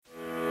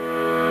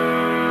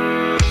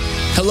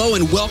Hello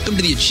and welcome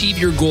to the Achieve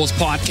Your Goals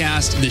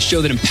podcast, the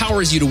show that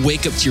empowers you to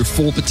wake up to your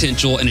full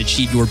potential and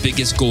achieve your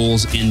biggest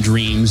goals and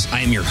dreams. I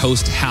am your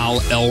host,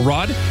 Hal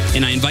Elrod,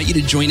 and I invite you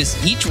to join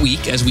us each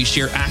week as we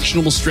share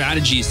actionable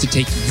strategies to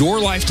take your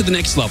life to the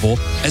next level,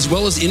 as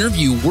well as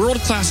interview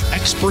world-class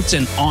experts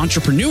and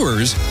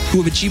entrepreneurs who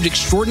have achieved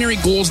extraordinary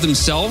goals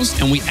themselves,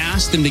 and we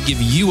ask them to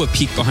give you a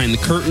peek behind the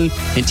curtain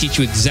and teach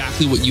you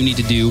exactly what you need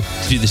to do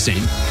the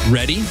same.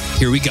 Ready?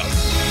 Here we go.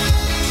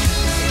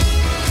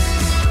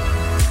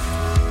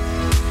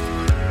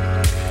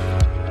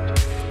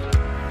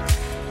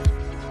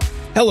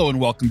 Hello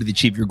and welcome to the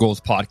Achieve Your Goals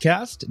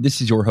podcast.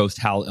 This is your host,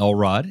 Hal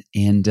Elrod,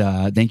 and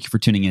thank you for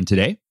tuning in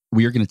today.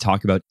 We are going to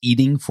talk about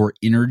eating for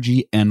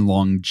energy and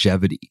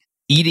longevity.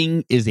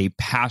 Eating is a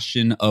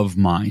passion of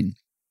mine.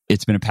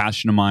 It's been a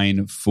passion of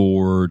mine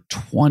for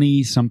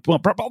 20-something,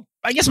 well,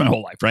 I guess my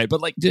whole life, right?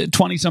 But like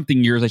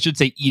 20-something years. I should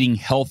say eating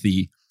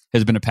healthy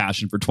has been a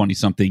passion for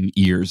 20-something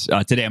years.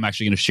 Today, I'm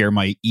actually going to share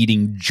my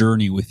eating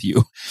journey with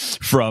you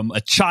from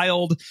a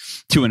child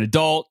to an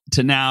adult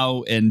to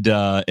now and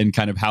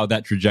kind of how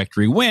that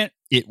trajectory went.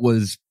 It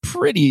was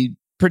pretty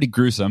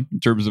gruesome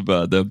in terms of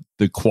the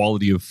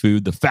quality of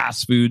food, the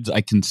fast foods I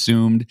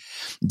consumed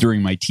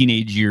during my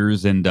teenage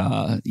years and,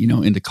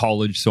 into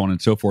college, so on and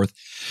so forth.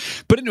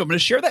 But anyway, I'm going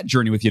to share that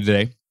journey with you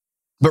today.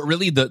 But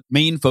really, the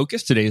main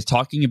focus today is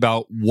talking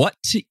about what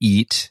to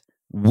eat,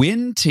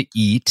 when to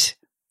eat,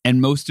 and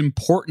most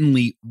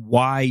importantly,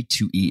 why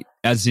to eat,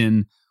 as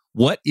in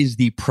what is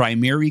the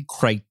primary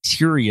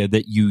criteria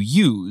that you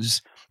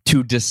use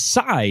to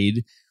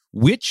decide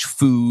which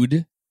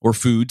food or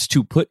foods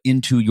to put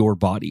into your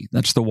body.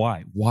 That's the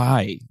why.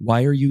 Why?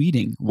 Why are you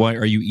eating? Why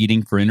are you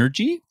eating for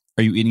energy?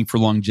 Are you eating for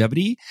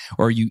longevity?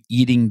 Or are you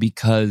eating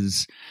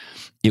because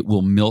it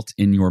will melt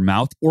in your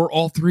mouth, or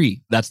all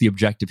three? That's the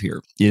objective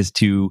here, is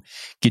to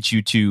get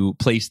you to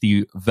place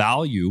the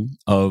value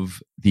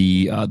of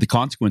the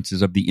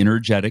consequences of the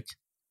energetic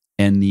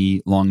and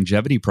the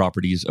longevity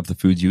properties of the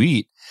foods you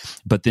eat,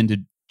 but then to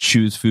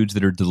choose foods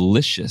that are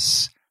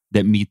delicious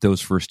that meet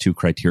those first two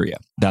criteria.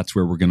 That's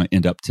where we're going to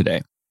end up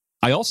today.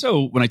 I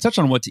also, when I touch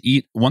on what to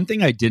eat, one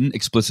thing I didn't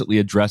explicitly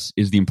address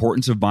is the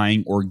importance of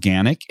buying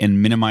organic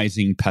and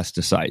minimizing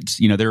pesticides.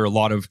 You know, there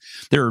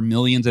are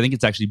millions, I think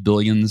it's actually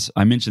billions,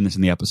 I mentioned this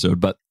in the episode,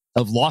 but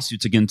of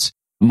lawsuits against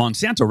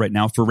Monsanto right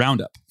now for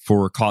Roundup,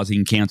 for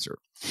causing cancer.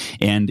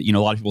 And, a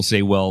lot of people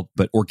say, well,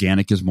 but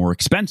organic is more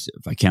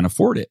expensive. I can't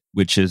afford it,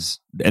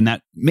 and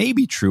that may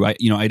be true. I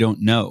don't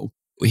know.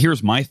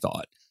 Here's my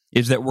thought.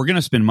 Is that we're going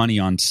to spend money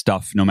on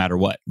stuff no matter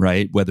what,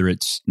 right? Whether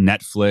it's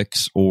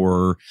Netflix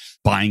or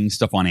buying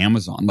stuff on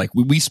Amazon. Like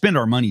we spend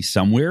our money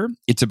somewhere.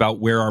 It's about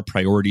where our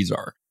priorities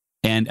are.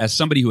 And as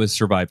somebody who has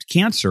survived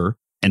cancer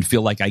and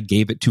feel like I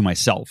gave it to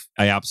myself,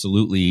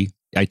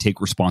 I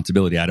take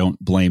responsibility. I don't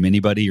blame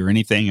anybody or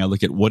anything. I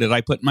look at what did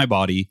I put in my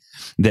body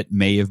that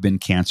may have been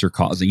cancer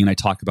causing. And I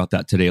talk about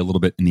that today a little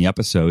bit in the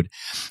episode.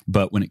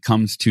 But when it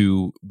comes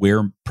to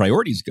where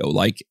priorities go,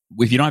 like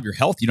if you don't have your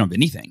health, you don't have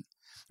anything.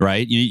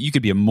 Right? You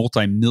could be a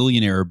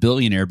multimillionaire or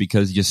billionaire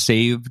because you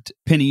saved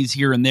pennies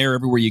here and there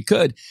everywhere you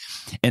could.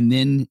 And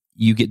then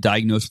you get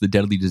diagnosed with a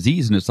deadly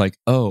disease. And it's like,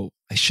 oh,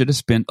 I should have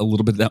spent a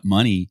little bit of that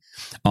money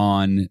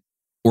on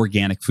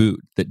organic food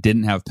that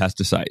didn't have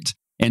pesticides.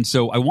 And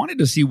so I wanted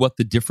to see what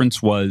the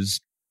difference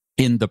was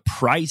in the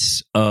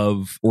price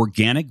of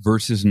organic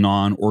versus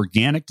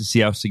non-organic to see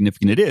how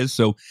significant it is.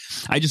 So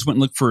I just went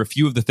and looked for a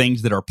few of the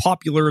things that are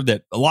popular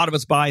that a lot of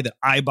us buy, that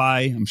I buy.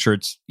 I'm sure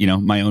it's,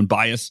 my own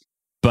bias.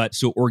 But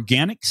so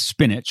organic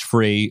spinach,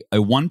 for a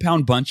 1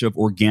 pound bunch of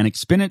organic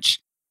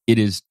spinach, it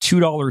is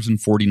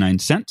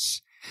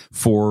 $2.49.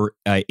 For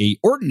a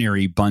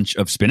ordinary bunch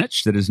of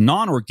spinach that is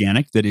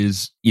non-organic, that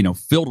is,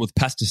 filled with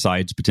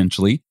pesticides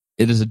potentially,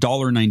 it is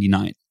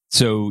 $1.99.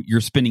 So you're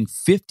spending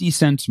 50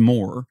 cents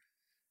more,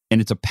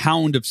 and it's a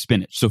pound of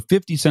spinach. So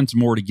 50 cents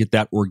more to get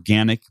that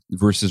organic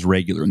versus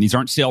regular. And these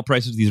aren't sale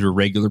prices, these are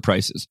regular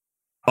prices.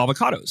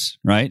 Avocados,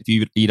 right? If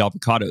you eat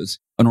avocados,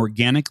 an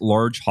organic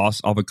large Hass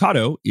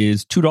avocado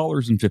is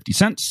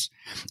 $2.50.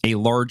 A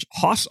large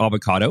Hass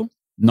avocado,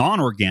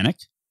 non-organic,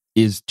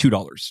 is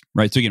 $2,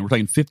 right? So again, we're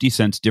talking 50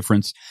 cents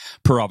difference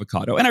per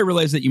avocado. And I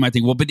realize that you might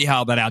think, well, but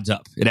how that adds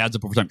up? It adds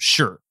up over time.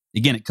 Sure.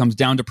 Again, it comes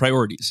down to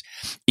priorities.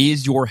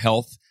 Is your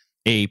health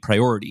a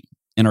priority?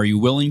 And are you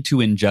willing to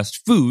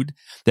ingest food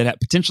that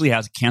potentially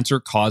has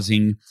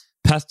cancer-causing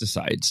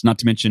pesticides, not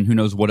to mention who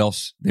knows what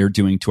else they're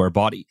doing to our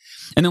body.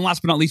 And then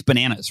last but not least,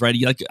 bananas, right?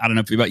 I don't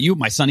know about you,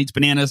 my son eats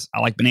bananas.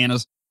 I like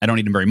bananas. I don't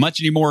eat them very much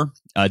anymore,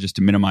 just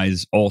to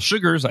minimize all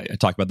sugars. I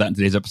talk about that in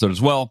today's episode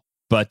as well.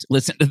 But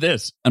listen to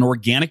this. An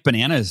organic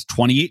banana is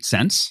 28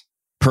 cents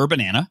per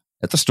banana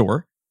at the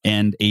store.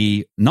 And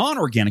a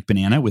non-organic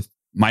banana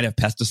might have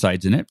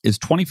pesticides in it is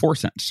 24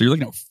 cents. So you're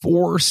looking at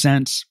 4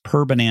 cents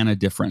per banana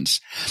difference.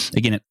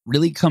 Again, it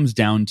really comes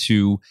down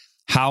to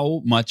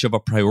how much of a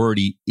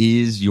priority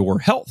is your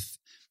health.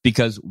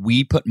 because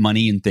we put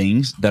money in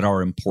things that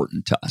are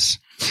important to us.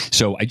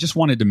 So I just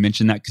wanted to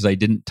mention that because I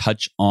didn't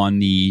touch on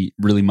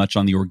really much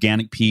on the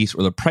organic piece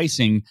or the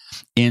pricing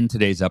in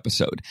today's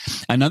episode.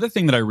 Another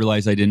thing that I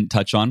realized I didn't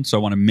touch on, so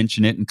I want to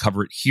mention it and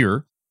cover it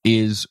here,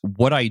 is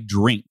what I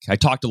drink. I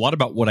talked a lot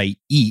about what I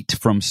eat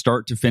from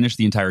start to finish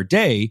the entire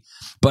day,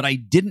 but I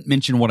didn't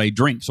mention what I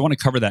drink. So I want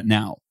to cover that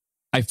now.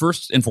 I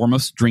first and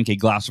foremost drink a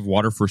glass of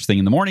water first thing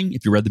in the morning.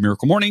 If you read The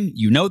Miracle Morning,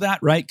 you know that,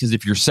 right? Because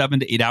if you're 7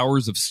 to 8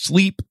 hours of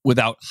sleep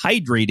without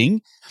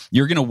hydrating,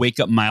 you're going to wake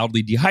up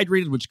mildly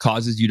dehydrated, which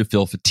causes you to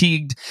feel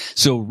fatigued.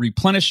 So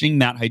replenishing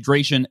that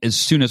hydration as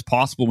soon as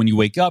possible when you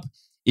wake up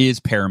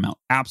is paramount.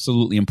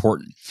 Absolutely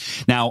important.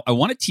 Now, I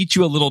want to teach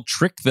you a little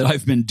trick that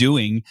I've been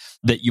doing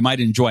that you might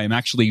enjoy.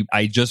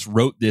 I just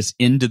wrote this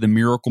into the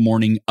Miracle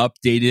Morning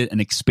updated and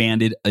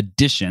expanded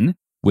edition,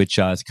 which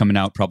is coming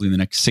out probably in the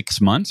next 6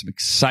 months. I'm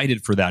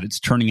excited for that. It's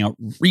turning out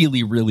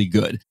really, really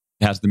good.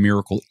 It has the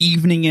Miracle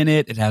Evening in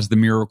it. It has the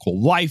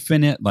Miracle Life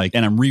in it.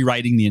 And I'm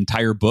rewriting the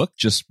entire book,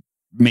 just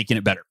making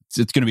it better.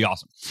 It's going to be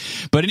awesome.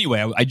 But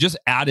anyway, I just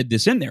added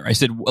this in there. I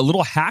said a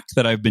little hack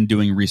that I've been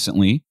doing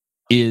recently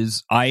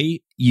is I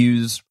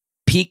use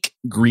Pique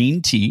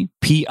Green Tea,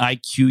 Pique.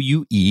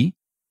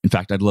 In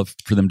fact, I'd love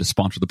for them to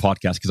sponsor the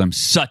podcast because I'm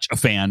such a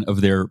fan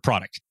of their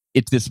product.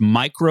 It's this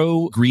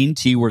micro green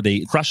tea where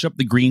they crush up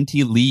the green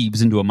tea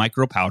leaves into a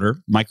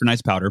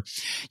micronized powder.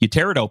 You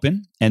tear it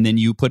open and then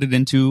you put it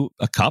into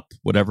a cup,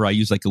 whatever. I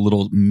use like a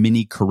little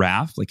mini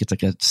carafe, like it's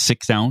like a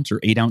 6 ounce or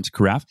 8 ounce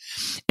carafe.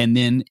 And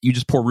then you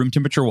just pour room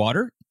temperature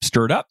water,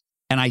 stir it up.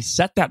 And I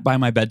set that by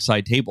my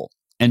bedside table.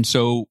 And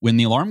so when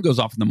the alarm goes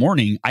off in the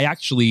morning, I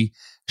actually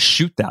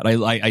shoot that.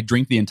 I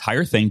drink the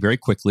entire thing very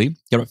quickly,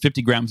 get about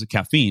 50 grams of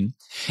caffeine.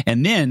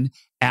 And then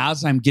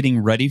as I'm getting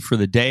ready for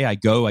the day, I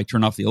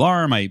turn off the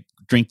alarm, I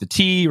drink the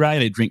tea,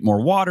 right? I drink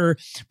more water,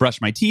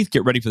 brush my teeth,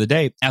 get ready for the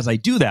day. As I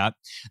do that,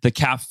 the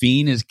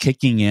caffeine is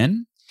kicking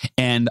in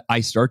and I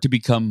start to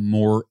become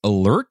more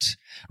alert,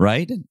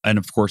 right? And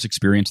of course,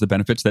 experience the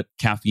benefits that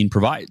caffeine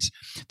provides.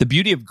 The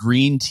beauty of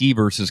green tea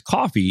versus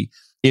coffee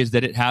is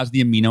that it has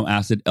the amino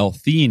acid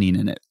L-theanine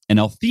in it. And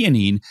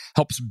L-theanine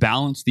helps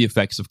balance the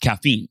effects of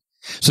caffeine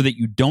so that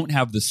you don't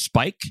have the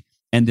spike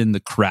and then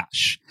the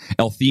crash.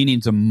 L-theanine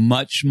is a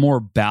much more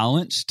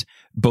balanced,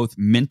 both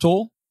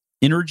mental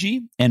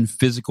energy and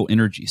physical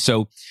energy.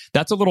 So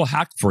that's a little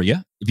hack for you.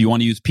 If you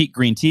want to use Pique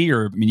Green Tea,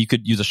 you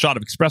could use a shot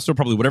of espresso,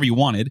 probably whatever you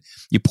wanted.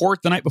 You pour it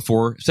the night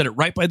before, set it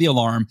right by the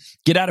alarm,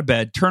 get out of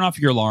bed, turn off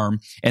your alarm,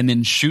 and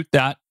then shoot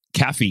that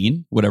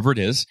caffeine, whatever it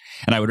is.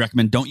 And I would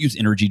recommend don't use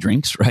energy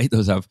drinks, right?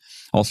 Those have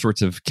all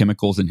sorts of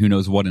chemicals and who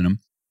knows what in them.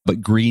 But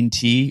green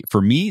tea,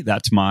 for me,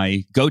 that's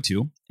my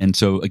go-to. And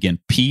so again,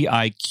 Pique,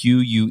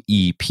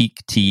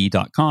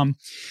 piquetea.com.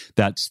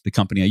 That's the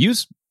company I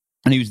use.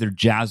 And I use their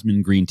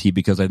jasmine green tea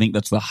because I think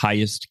that's the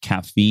highest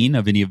caffeine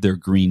of any of their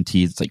green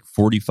teas. It's like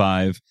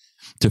 45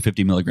 to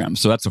 50 milligrams.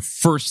 So that's the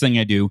first thing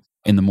I do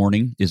in the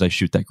morning is I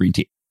shoot that green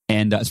tea.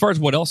 And as far as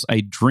what else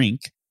I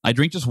drink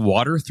just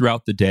water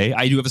throughout the day.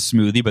 I do have a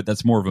smoothie, but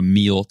that's more of a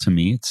meal to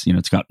me.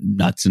 It's got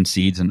nuts and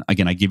seeds. And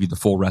again, I give you the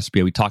full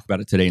recipe. We talk about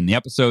it today in the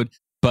episode.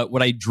 But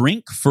what I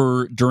drink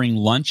during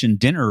lunch and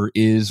dinner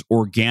is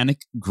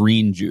organic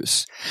green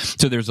juice.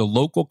 So there's a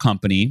local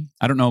company.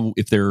 I don't know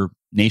if they're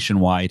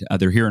nationwide.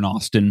 They're here in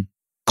Austin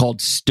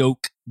called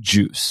Stoke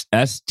Juice,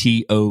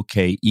 Stoke,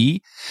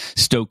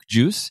 Stoke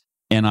Juice.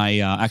 And I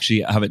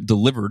actually have it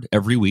delivered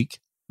every week.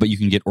 But you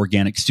can get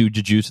organic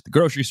Suja juice at the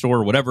grocery store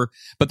or whatever.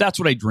 But that's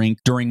what I drink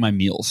during my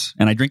meals.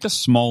 And I drink a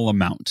small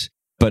amount,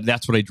 but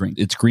that's what I drink.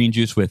 It's green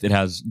juice it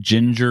has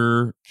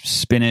ginger,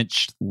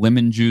 spinach,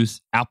 lemon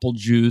juice, apple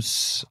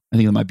juice. I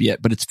think that might be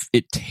it, but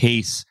it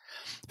tastes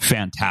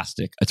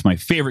fantastic. It's my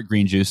favorite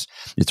green juice.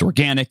 It's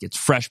organic. It's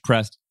fresh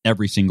pressed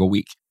every single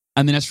week.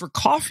 And then as for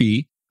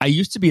coffee, I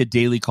used to be a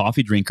daily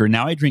coffee drinker.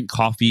 Now I drink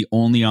coffee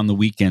only on the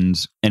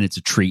weekends and it's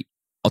a treat.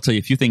 I'll tell you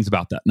a few things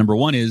about that. Number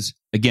one is,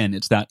 again,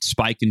 it's that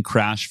spike and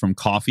crash from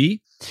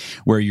coffee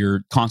where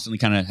you're constantly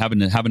kind of having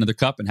to have another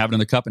cup and have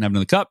another cup and have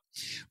another cup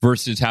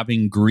versus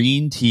having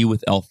green tea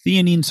with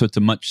L-theanine. So it's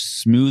a much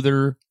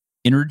smoother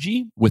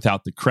energy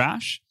without the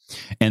crash.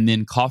 And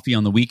then coffee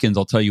on the weekends,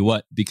 I'll tell you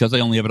what, because I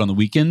only have it on the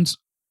weekends,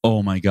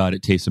 oh my God,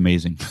 it tastes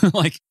amazing.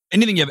 Like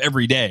anything you have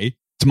every day,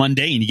 it's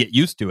mundane, you get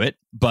used to it.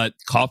 But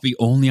coffee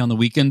only on the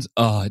weekends,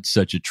 oh, it's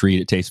such a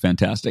treat. It tastes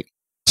fantastic.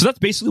 So that's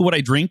basically what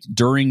I drink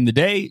during the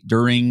day,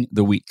 during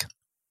the week. I'm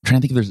trying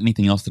to think if there's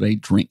anything else that I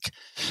drink.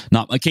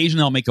 Not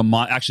occasionally I'll make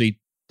actually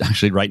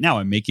right now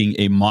I'm making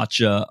a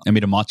matcha. I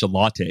made a matcha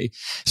latte.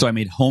 So I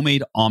made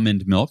homemade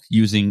almond milk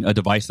using a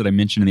device that I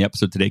mentioned in the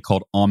episode today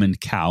called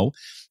Almond Cow.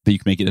 But you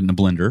can make it in a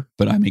blender.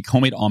 But I make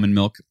homemade almond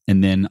milk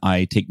and then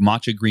I take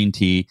matcha green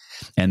tea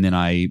and then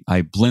I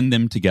blend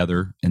them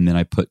together and then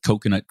I put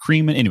coconut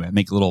cream in. Anyway, I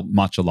make a little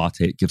matcha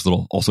latte. It gives a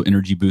little also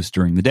energy boost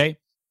during the day.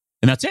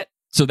 And that's it.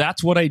 So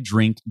that's what I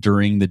drink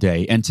during the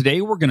day. And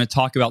today we're going to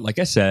talk about, like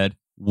I said,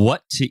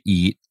 what to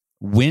eat,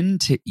 when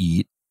to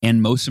eat,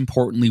 and most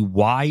importantly,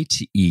 why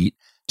to eat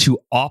to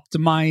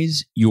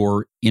optimize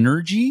your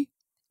energy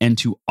and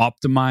to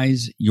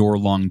optimize your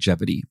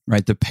longevity,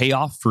 right? The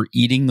payoff for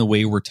eating the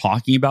way we're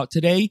talking about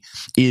today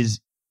is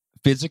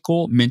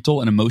physical, mental,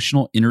 and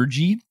emotional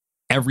energy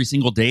every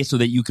single day so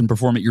that you can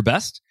perform at your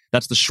best.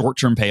 That's the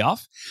short-term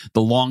payoff.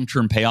 The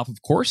long-term payoff,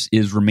 of course,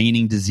 is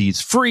remaining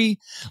disease-free,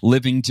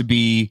 living to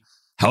be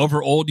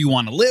however old you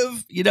want to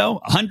live,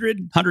 100,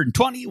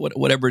 120,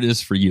 whatever it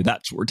is for you.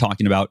 That's what we're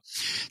talking about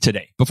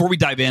today. Before we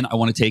dive in, I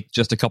want to take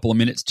just a couple of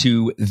minutes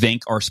to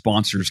thank our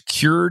sponsors,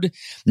 Cured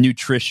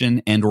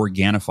Nutrition and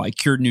Organifi.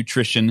 Cured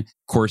Nutrition,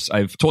 of course,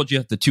 I've told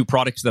you the two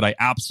products that I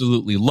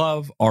absolutely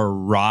love are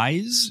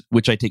Rise,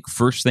 which I take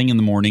first thing in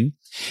the morning,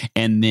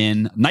 and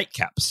then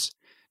Nightcaps,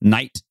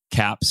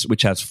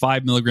 which has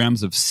 5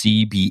 milligrams of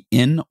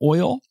CBN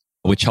oil,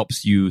 which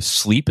helps you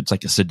sleep. It's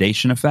like a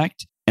sedation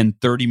effect. And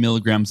 30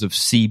 milligrams of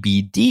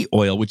CBD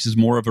oil, which is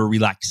more of a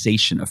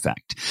relaxation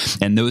effect.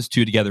 And those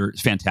two together is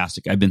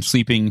fantastic. I've been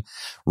sleeping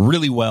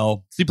really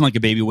well, sleeping like a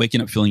baby, waking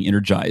up feeling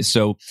energized.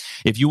 So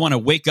if you want to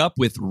wake up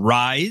with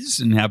Rise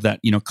and have that,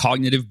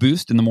 cognitive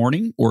boost in the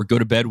morning, or go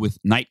to bed with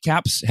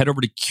Nightcaps, head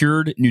over to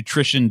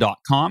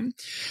curednutrition.com.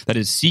 That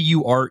is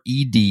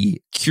CURED,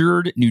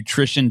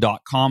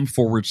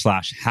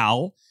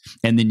 curednutrition.com/HAL,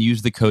 and then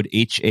use the code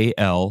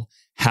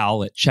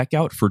HAL at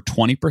checkout for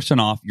 20%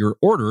 off your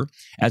order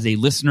as a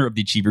listener of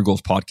the Achieve Your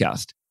Goals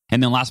podcast.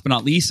 And then last but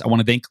not least, I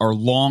want to thank our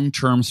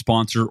long-term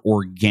sponsor,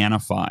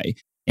 Organifi.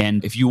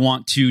 And if you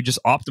want to just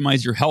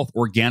optimize your health,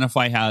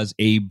 Organifi has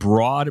a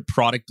broad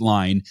product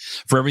line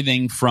for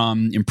everything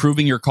from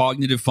improving your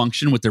cognitive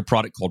function with their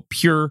product called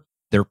Pure,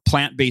 their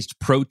plant-based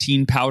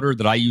protein powder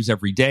that I use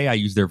every day. I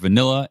use their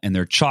vanilla and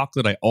their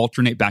chocolate. I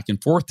alternate back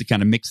and forth to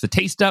kind of mix the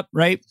taste up,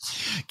 right?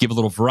 Give a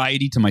little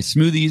variety to my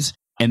smoothies.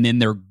 And then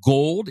their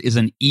Gold is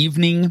an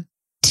evening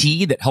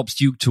tea that helps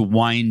you to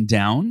wind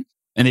down.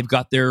 And they've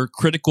got their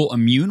Critical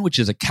Immune, which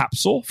is a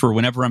capsule for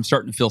whenever I'm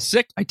starting to feel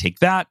sick. I take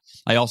that.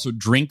 I also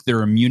drink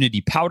their immunity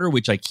powder,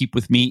 which I keep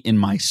with me in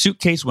my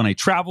suitcase when I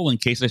travel in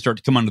case I start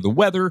to come under the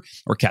weather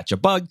or catch a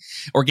bug.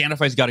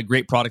 Organifi's got a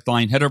great product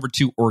line. Head over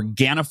to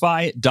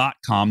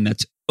Organifi.com.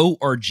 That's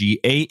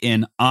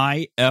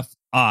ORGANIFI.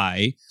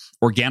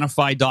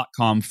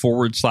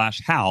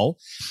 Organifi.com/HAL,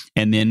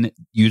 and then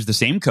use the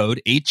same code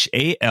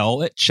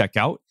HAL at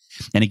checkout.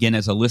 And again,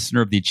 as a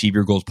listener of the Achieve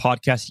Your Goals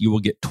podcast, you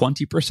will get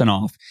 20%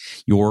 off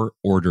your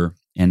order.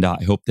 And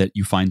I hope that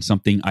you find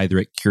something either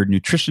at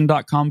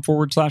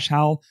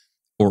curednutrition.com/HAL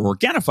or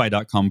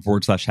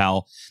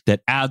Organifi.com/HAL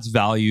that adds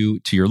value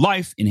to your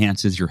life,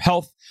 enhances your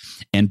health,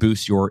 and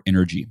boosts your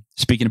energy.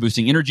 Speaking of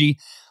boosting energy,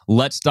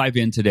 let's dive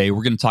in today.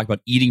 We're going to talk about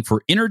eating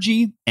for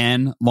energy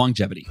and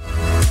longevity.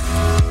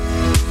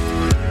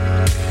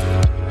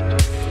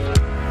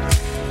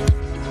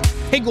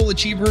 Hey, goal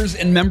achievers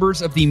and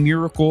members of the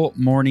Miracle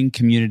Morning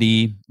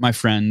community, my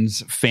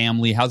friends,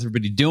 family, how's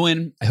everybody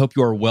doing? I hope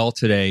you are well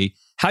today.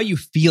 How you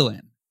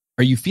feeling?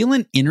 Are you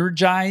feeling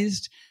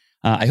energized?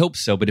 I hope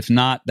so, but if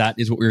not, that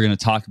is what we're going to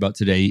talk about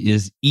today,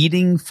 is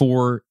eating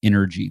for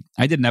energy.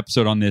 I did an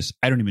episode on this,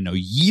 I don't even know,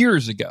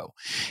 years ago,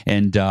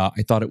 and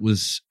I thought it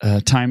was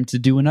time to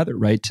do another,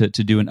 right? To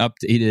do an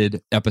updated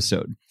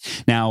episode.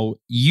 Now,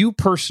 you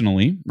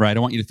personally, right,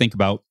 I want you to think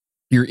about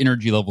your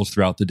energy levels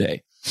throughout the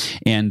day.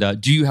 And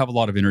do you have a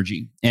lot of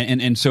energy?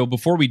 And so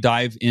before we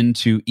dive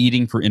into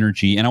eating for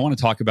energy, and I want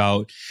to talk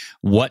about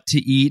what to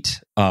eat,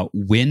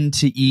 when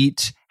to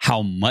eat,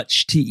 how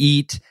much to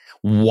eat,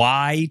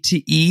 why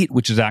to eat,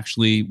 which is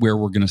actually where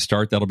we're going to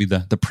start. That'll be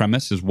the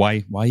premise, is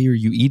why are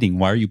you eating?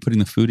 Why are you putting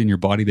the food in your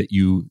body that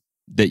you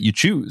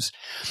choose?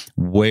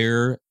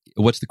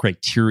 What's the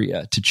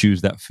criteria to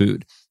choose that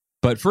food?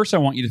 But first, I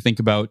want you to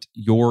think about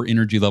your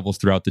energy levels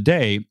throughout the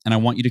day, and I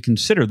want you to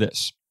consider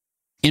this.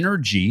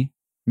 Energy,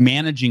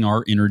 managing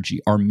our energy,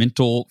 our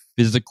mental,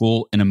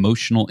 physical, and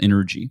emotional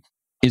energy,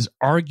 is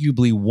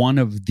arguably one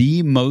of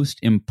the most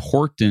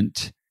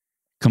important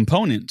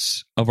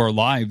components of our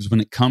lives when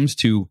it comes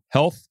to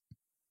health,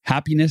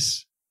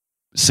 happiness,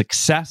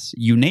 success,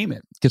 you name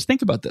it. Because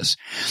think about this.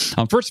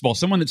 First of all,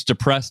 someone that's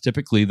depressed,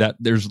 typically that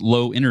there's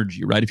low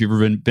energy, right? If you've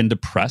ever been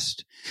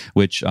depressed,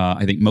 which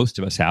I think most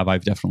of us have,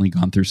 I've definitely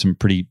gone through some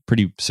pretty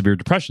severe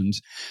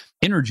depressions,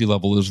 energy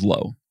level is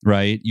low,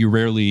 right? You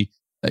rarely,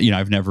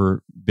 I've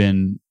never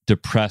been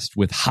depressed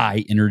with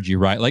high energy,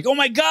 right? Like, oh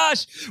my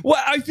gosh,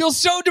 I feel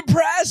so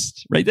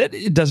depressed, right? That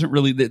it doesn't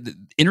really, the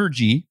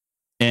energy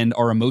and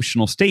our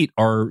emotional state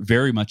are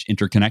very much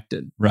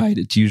interconnected, right?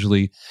 It's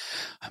usually,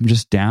 I'm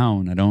just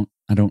down. I don't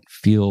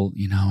feel,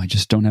 I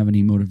just don't have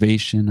any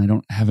motivation. I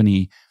don't have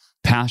any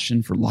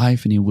passion for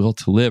life, any will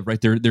to live,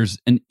 right? There's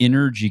an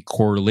energy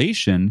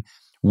correlation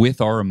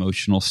with our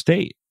emotional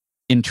state.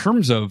 In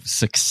terms of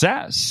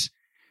success,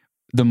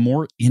 the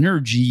more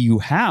energy you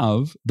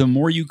have, the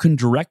more you can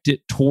direct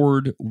it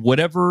toward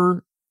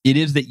whatever it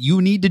is that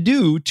you need to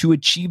do to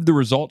achieve the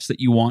results that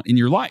you want in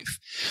your life.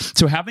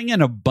 So having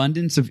an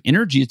abundance of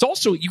energy, it's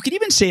also, you could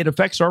even say it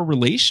affects our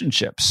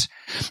relationships,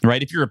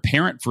 right? If you're a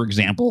parent, for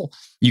example,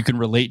 you can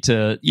relate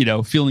to,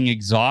 feeling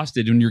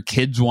exhausted when your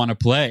kids want to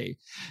play,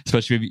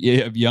 especially if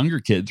you have younger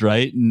kids,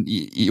 right? And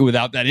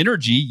without that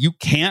energy, you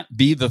can't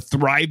be the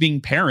thriving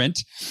parent,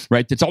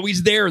 right? That's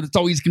always there, that's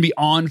always going to be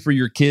on for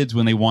your kids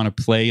when they want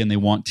to play and they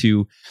want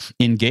to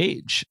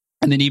engage.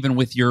 And then even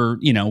with your,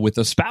 with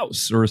a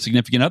spouse or a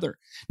significant other,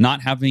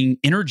 not having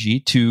energy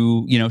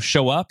to,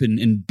 show up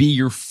and be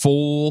your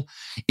full,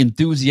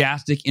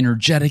 enthusiastic,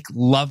 energetic,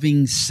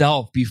 loving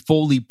self, be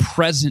fully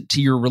present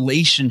to your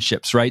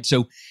relationships, right?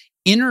 So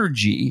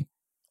energy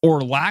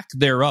or lack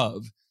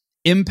thereof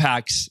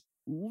impacts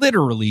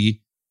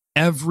literally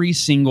every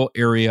single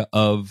area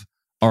of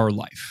our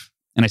life.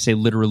 And I say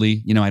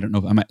literally, I don't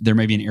know, there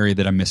may be an area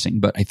that I'm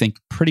missing, but I think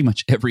pretty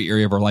much every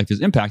area of our life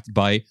is impacted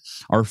by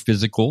our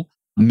physical,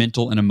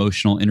 mental, and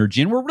emotional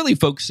energy. And we're really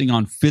focusing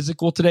on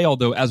physical today,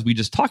 although as we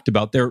just talked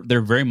about,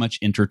 they're very much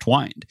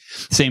intertwined.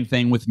 Same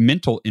thing with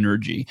mental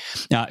energy.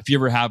 If you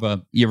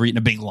ever eaten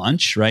a big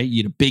lunch, right? You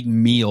eat a big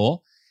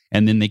meal,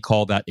 and then they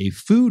call that a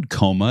food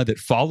coma that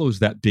follows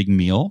that big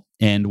meal.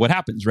 And what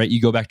happens, right? You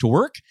go back to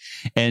work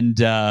and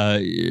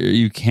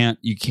you can't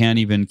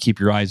even keep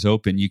your eyes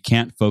open. You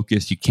can't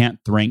focus. You can't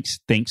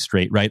think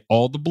straight, right?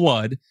 All the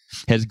blood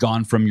has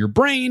gone from your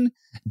brain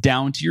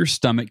down to your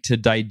stomach to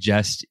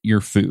digest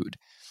your food.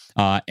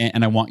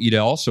 And I want you to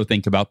also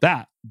think about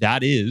that.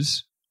 That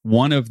is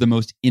one of the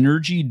most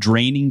energy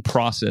draining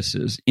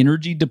processes,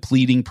 energy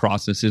depleting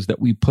processes that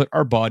we put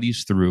our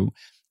bodies through,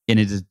 and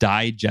it is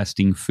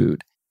digesting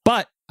food.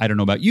 But I don't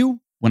know about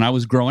you, when I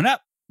was growing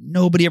up,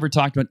 nobody ever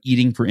talked about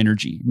eating for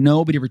energy.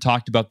 Nobody ever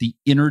talked about the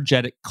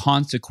energetic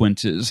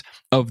consequences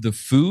of the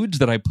foods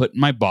that I put in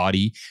my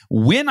body,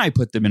 when I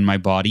put them in my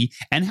body,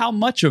 and how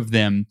much of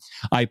them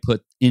I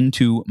put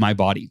into my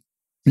body.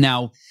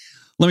 Now,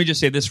 let me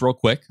just say this real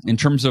quick in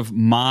terms of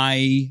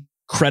my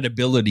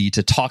credibility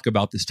to talk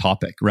about this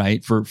topic,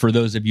 right? For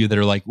those of you that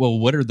are like, well,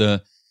 what are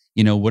the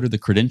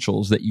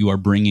credentials that you are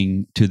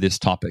bringing to this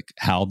topic,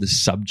 Hal,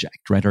 this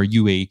subject, right? Are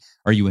you a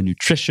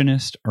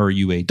nutritionist? Are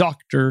you a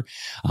doctor?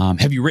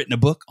 Have you written a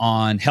book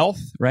on health,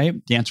 right?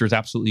 The answer is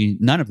absolutely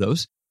none of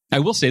those. I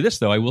will say this,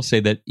 though. I will say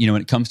that,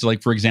 when it comes to,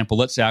 like, for example,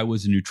 let's say I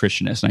was a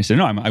nutritionist and I said,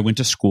 no, I went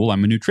to school,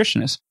 I'm a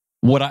nutritionist.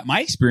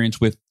 My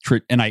experience with,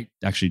 and I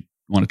actually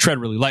want to tread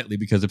really lightly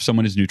because if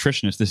someone is a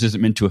nutritionist, this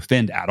isn't meant to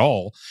offend at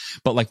all.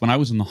 But like when I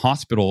was in the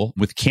hospital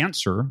with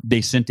cancer,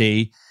 they sent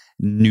a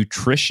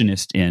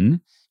nutritionist in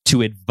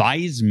to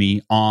advise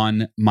me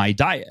on my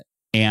diet.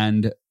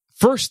 And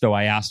first, though,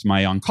 I asked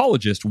my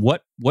oncologist,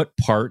 what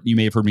part, you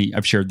may have heard me,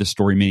 I've shared this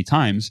story many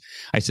times.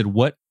 I said,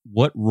 what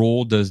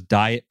role does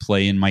diet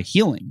play in my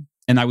healing?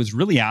 And I was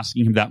really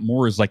asking him that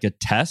more as like a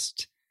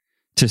test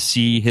to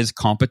see his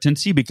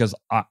competency, because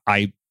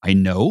I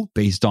know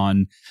based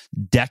on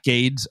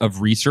decades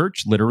of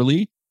research,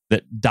 literally,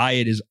 that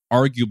diet is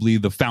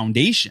arguably the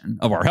foundation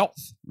of our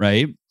health,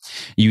 right?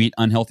 You eat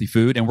unhealthy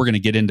food, and we're going to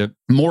get into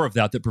more of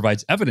that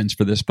provides evidence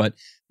for this.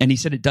 And he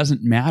said, it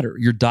doesn't matter.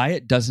 Your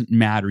diet doesn't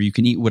matter. You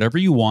can eat whatever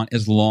you want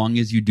as long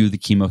as you do the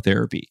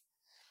chemotherapy.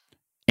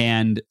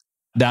 And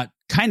that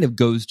kind of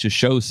goes to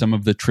show some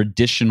of the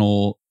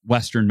traditional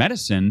Western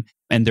medicine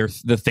and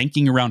the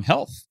thinking around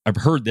health. I've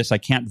heard this. I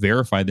can't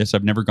verify this.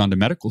 I've never gone to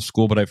medical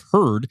school, but I've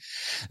heard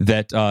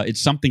that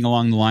it's something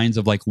along the lines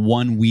of like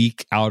 1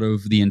 week out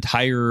of the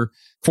entire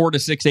 4 to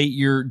 6, 8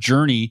 year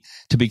journey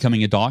to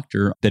becoming a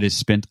doctor that is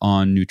spent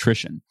on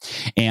nutrition.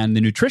 And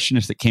the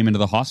nutritionist that came into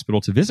the hospital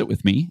to visit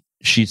with me,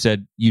 she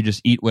said, you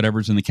just eat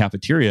whatever's in the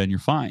cafeteria and you're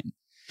fine.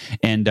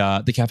 And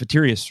the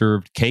cafeteria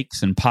served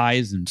cakes and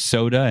pies and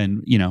soda.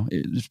 And,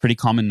 it's pretty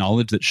common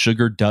knowledge that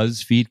sugar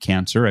does feed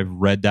cancer. I've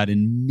read that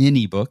in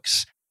many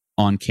books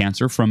on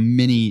cancer from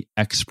many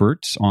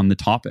experts on the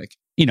topic.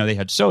 They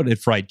had soda, they had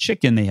fried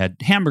chicken, they had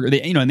hamburger,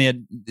 and they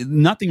had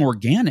nothing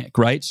organic,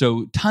 right?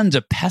 So tons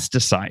of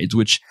pesticides,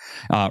 which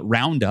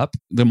Roundup,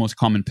 the most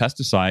common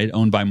pesticide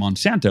owned by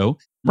Monsanto,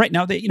 right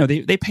now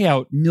they pay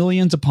out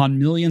millions upon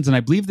millions, and I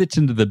believe that's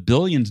into the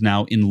billions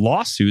now in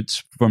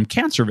lawsuits from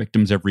cancer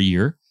victims every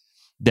year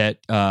that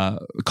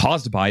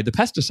caused by the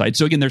pesticide.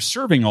 So again, they're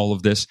serving all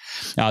of this.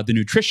 The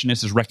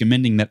nutritionist is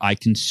recommending that I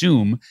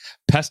consume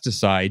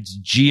pesticides,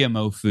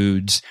 GMO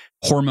foods,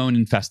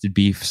 hormone-infested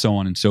beef, so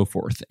on and so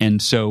forth.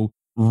 And so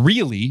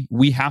really,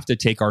 we have to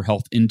take our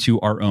health into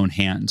our own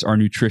hands, our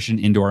nutrition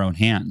into our own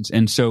hands.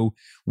 And so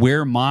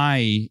where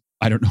I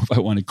don't know if I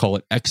want to call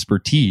it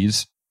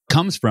expertise,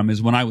 comes from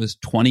is when I was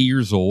 20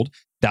 years old.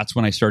 That's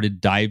when I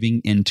started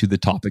diving into the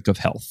topic of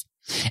health.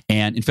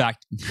 And in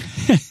fact,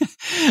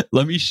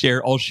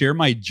 I'll share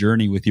my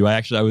journey with you.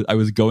 I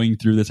was going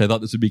through this. I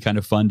thought this would be kind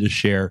of fun to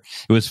share.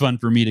 It was fun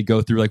for me to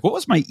go through, like, what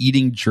was my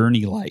eating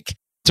journey like?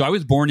 So I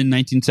was born in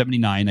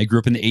 1979. I grew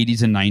up in the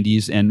 80s and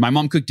 90s, and my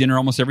mom cooked dinner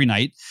almost every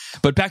night.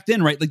 But back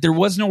then, right, like there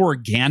was no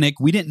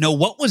organic. We didn't know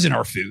what was in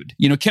our food.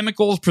 You know,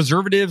 chemicals,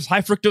 preservatives, high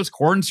fructose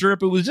corn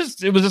syrup. It was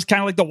just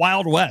kind of like the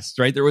Wild West,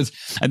 right?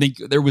 I think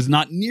there was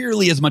not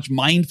nearly as much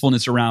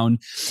mindfulness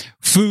around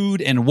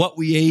food and what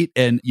we ate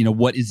and, you know,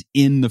 what is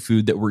in the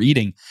food that we're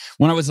eating.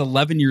 When I was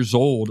 11 years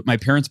old, my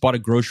parents bought a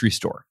grocery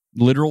store.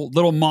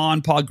 Little ma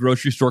and pa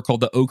grocery store called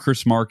the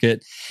Oakhurst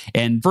Market.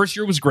 And first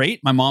year was great.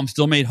 My mom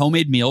still made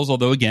homemade meals,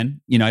 although again,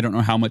 you know, I don't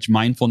know how much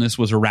mindfulness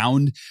was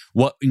around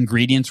what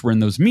ingredients were in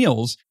those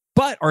meals.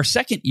 But our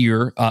second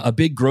year, a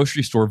big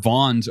grocery store,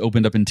 Vons,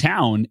 opened up in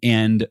town,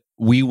 and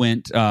we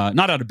went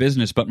not out of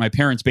business, but my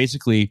parents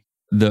basically,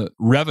 the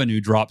revenue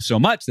dropped so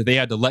much that they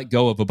had to let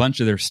go of a bunch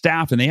of their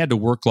staff, and they had to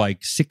work like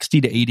 60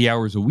 to 80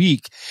 hours a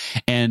week.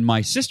 And my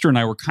sister and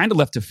I were kind of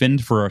left to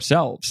fend for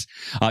ourselves,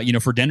 you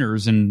know, for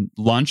dinners and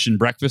lunch and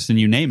breakfast and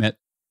you name it.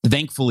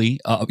 Thankfully,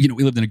 you know,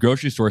 we lived in a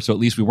grocery store, so at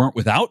least we weren't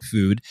without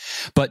food.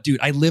 But dude,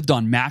 I lived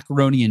on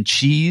macaroni and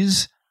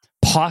cheese,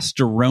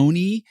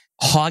 pastaroni,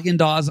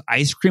 Haagen-Dazs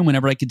ice cream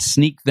whenever I could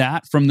sneak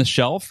that from the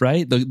shelf,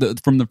 right?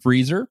 From the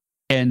freezer.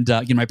 And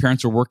you know, my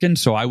parents were working,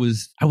 so it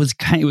was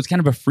kind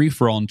of a free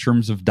for all in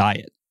terms of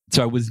diet.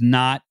 So I was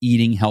not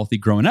eating healthy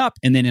growing up.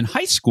 And then in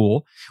high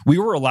school, we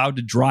were allowed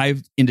to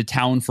drive into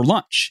town for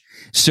lunch.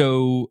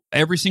 So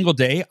every single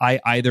day, I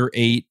either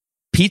ate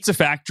Pizza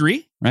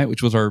Factory, right,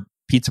 which was our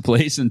pizza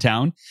place in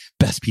town.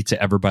 Best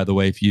pizza ever, by the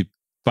way. If you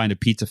find a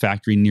Pizza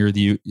Factory near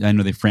you, I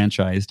know they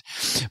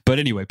franchised. But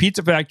anyway,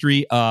 Pizza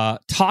Factory,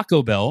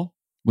 Taco Bell,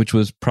 which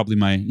was probably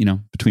my, you know,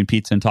 between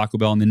pizza and Taco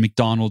Bell, and then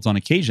McDonald's on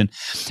occasion.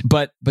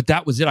 But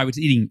that was it. I was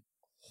eating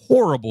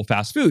horrible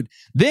fast food.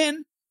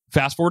 Then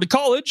fast forward to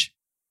college,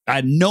 I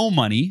had no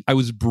money. I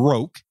was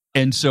broke.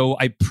 And so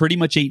I pretty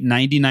much ate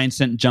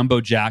 99-cent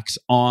Jumbo Jacks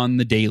on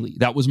the daily.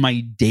 That was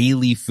my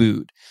daily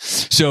food.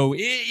 So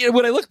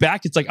when I look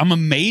back, it's like, I'm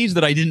amazed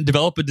that I didn't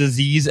develop a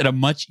disease at a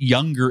much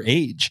younger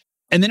age.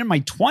 And then in my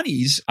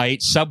 20s, I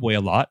ate Subway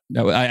a lot.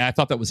 I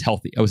thought that was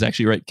healthy. I was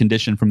actually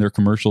conditioned from their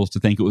commercials to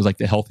think it was like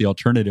the healthy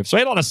alternative. So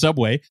I ate a lot of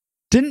Subway,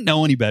 didn't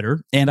know any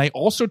better. And I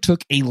also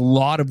took a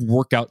lot of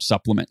workout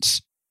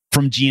supplements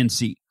from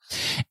GNC.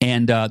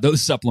 And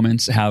those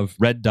supplements have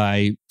red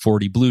dye,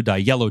 40, blue dye,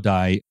 yellow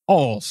dye,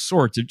 all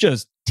sorts of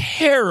just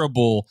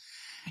terrible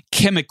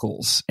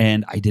chemicals.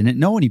 And I didn't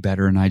know any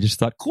better. And I just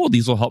thought, cool,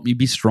 these will help me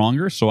be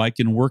stronger so I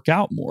can work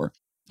out more.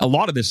 A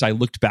lot of this I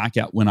looked back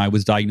at when I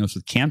was diagnosed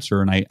with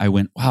cancer, and I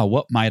went, wow,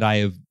 what might I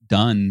have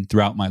done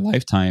throughout my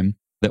lifetime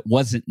that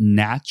wasn't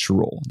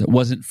natural, that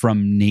wasn't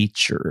from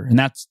nature? And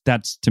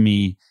that's to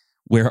me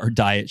where our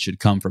diet should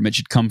come from. It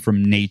should come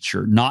from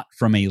nature, not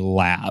from a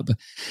lab.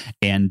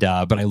 And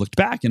but I looked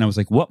back and I was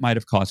like, what might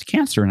have caused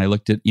cancer? And I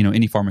looked at, you know,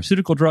 any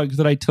pharmaceutical drugs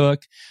that I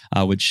took,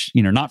 which,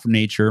 you know, not from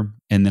nature.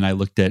 And then I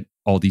looked at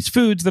all these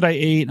foods that I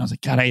ate, and I was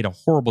like, God, I ate a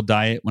horrible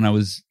diet when I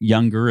was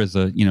younger, as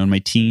in my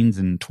teens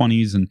and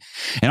 20s, and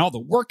all the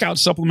workout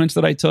supplements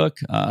that I took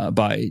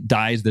by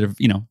dyes that have,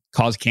 you know,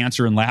 caused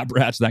cancer in lab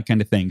rats, that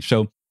kind of thing.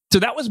 So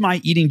that was my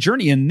eating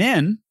journey. And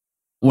then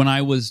when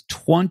I was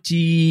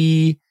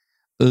 20,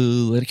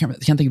 I can't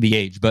think of the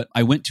age, but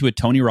I went to a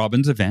Tony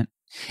Robbins event,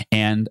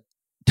 and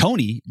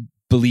Tony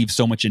believes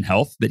so much in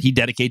health that he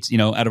dedicates, you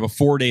know, out of a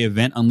 4-day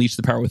event, Unleash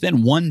the Power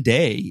Within, one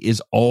day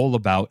is all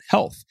about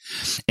health.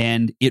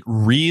 And it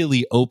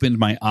really opened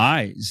my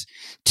eyes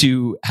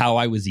to how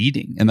I was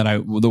eating, and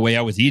that the way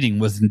I was eating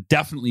was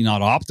definitely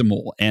not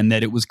optimal, and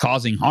that it was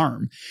causing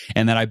harm,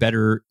 and that I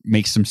better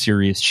make some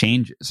serious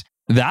changes.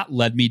 That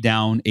led me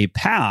down a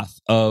path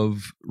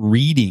of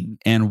reading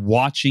and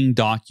watching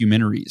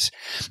documentaries.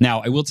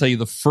 Now, I will tell you,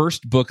 the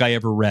first book I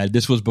ever read,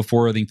 this was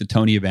before, I think, the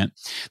Tony event.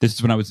 This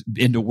is when I was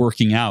into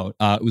working out.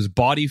 It was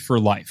Body for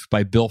Life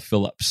by Bill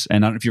Phillips.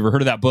 And I don't know if you've ever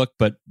heard of that book,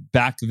 but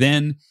back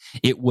then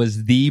it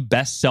was the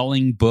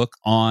best-selling book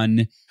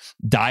on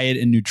diet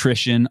and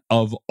nutrition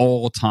of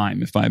all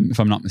time, if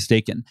I'm not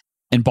mistaken.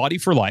 And Body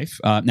for Life.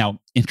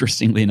 Now,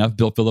 interestingly enough,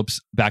 Bill Phillips,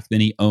 back then,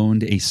 he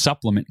owned a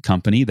supplement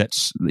company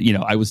that's, you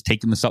know, I was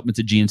taking the supplements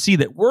at GNC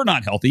that were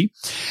not healthy.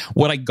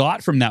 What I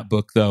got from that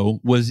book, though,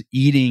 was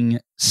eating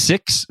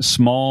 6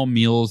 small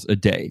meals a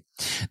day.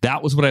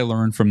 That was what I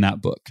learned from that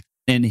book.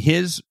 And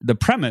the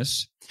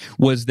premise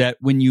was that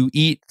when you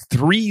eat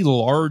 3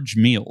 large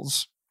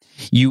meals,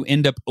 you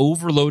end up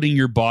overloading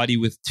your body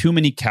with too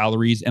many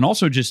calories and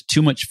also just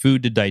too much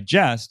food to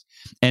digest.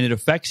 And it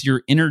affects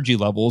your energy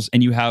levels,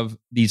 and you have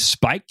these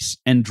spikes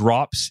and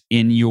drops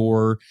in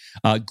your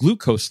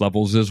glucose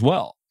levels as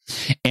well.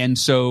 And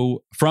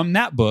so from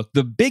that book,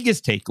 the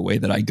biggest takeaway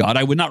that I got,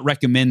 I would not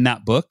recommend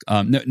that book,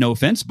 no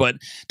offense, but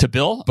to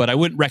Bill, but I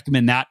wouldn't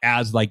recommend that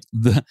as like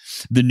the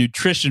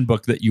nutrition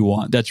book that you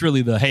want. That's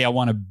really the, hey, I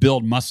want to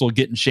build muscle,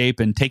 get in shape,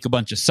 and take a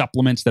bunch of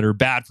supplements that are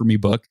bad for me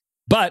book.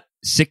 But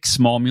 6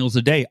 small meals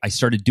a day, I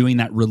started doing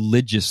that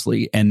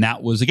religiously. And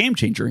that was a game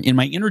changer in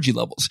my energy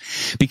levels.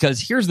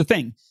 Because here's the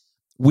thing.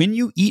 When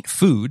you eat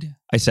food,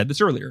 I said this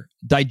earlier,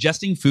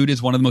 digesting food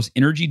is one of the most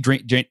energy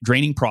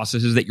draining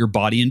processes that your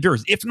body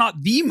endures, if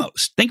not the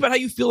most. Think about how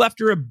you feel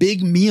after a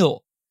big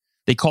meal.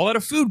 They call it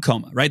a food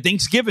coma, right?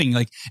 Thanksgiving,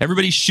 like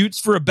everybody shoots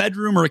for a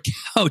bedroom or a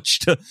couch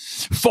to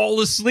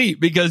fall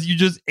asleep because you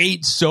just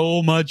ate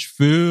so much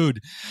food.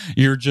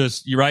 You're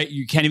right.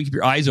 You can't even keep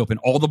your eyes open.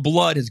 All the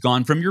blood has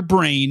gone from your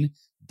brain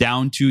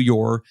down to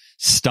your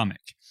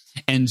stomach.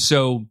 And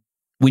so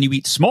when you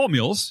eat small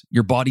meals,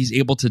 your body's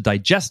able to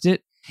digest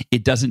it.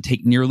 It doesn't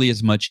take nearly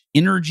as much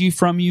energy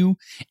from you,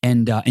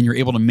 and you're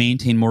able to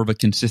maintain more of a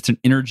consistent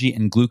energy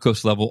and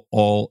glucose level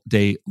all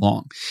day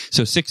long.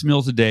 So 6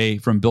 meals a day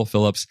from Bill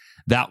Phillips,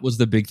 that was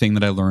the big thing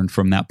that I learned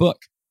from that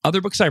book.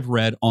 Other books I've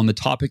read on the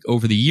topic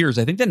over the years,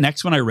 I think the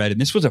next one I read, and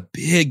this was a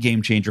big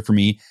game changer for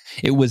me,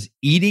 it was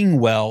Eating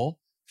Well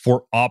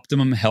for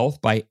Optimum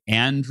Health by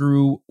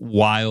Andrew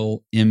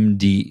Weil,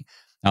 MD.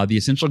 The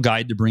Essential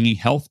Guide to Bringing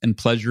Health and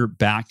Pleasure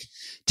Back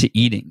to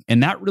Eating.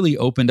 And that really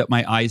opened up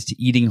my eyes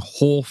to eating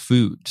whole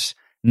foods,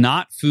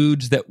 not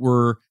foods that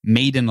were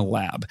made in a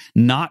lab,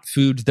 not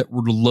foods that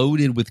were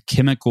loaded with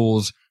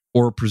chemicals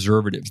or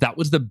preservatives. That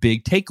was the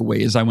big takeaway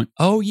is I went,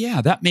 oh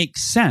yeah, that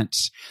makes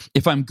sense.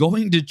 If I'm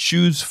going to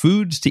choose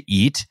foods to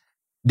eat,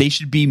 they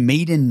should be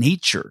made in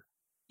nature.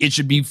 It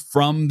should be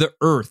from the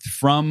earth,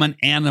 from an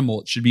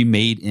animal. It should be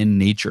made in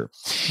nature.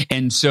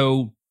 And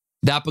so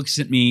that book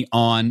sent me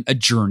on a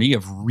journey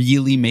of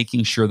really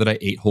making sure that I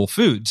ate whole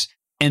foods.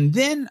 And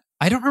then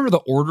I don't remember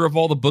the order of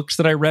all the books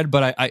that I read,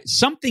 but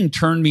something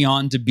turned me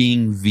on to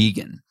being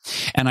vegan.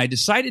 And I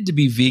decided to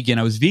be vegan.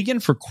 I was vegan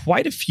for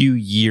quite a few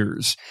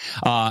years.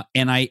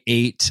 And I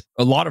ate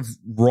a lot of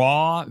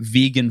raw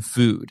vegan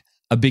food.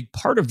 A big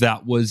part of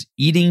that was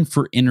eating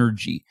for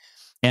energy.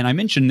 And I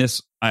mentioned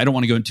this, I don't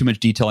want to go into too much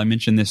detail. I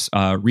mentioned this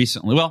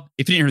recently. Well,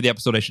 if you didn't hear the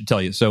episode, I should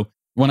tell you. So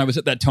when I was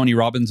at that Tony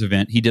Robbins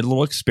event, he did a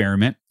little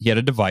experiment. He had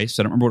a device,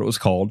 I don't remember what it was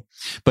called,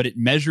 but it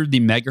measured the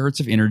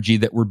megahertz of energy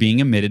that were being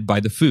emitted by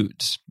the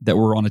foods that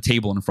were on a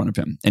table in front of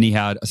him. And he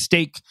had a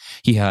steak,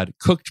 he had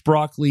cooked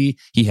broccoli,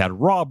 he had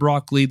raw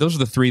broccoli. Those are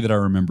the 3 that I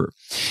remember.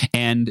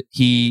 And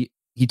he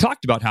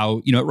talked about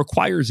how, it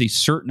requires a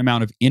certain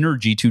amount of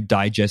energy to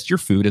digest your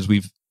food, as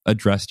we've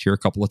addressed here a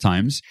couple of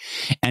times.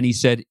 And he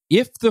said,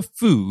 if the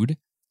food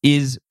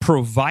is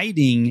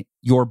providing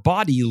your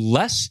body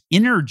less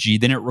energy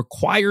than it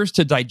requires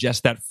to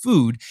digest that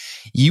food,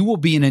 you will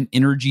be in an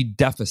energy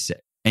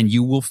deficit and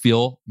you will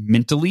feel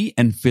mentally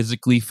and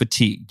physically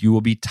fatigued. You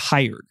will be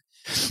tired.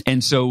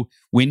 And so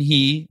when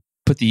he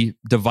put the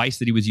device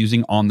that he was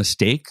using on the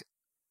steak,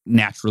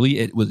 naturally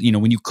it was,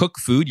 when you cook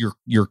food,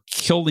 you're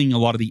killing a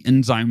lot of the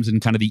enzymes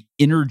and kind of the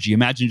energy.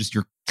 Imagine just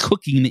you're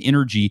cooking the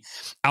energy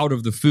out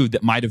of the food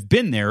that might have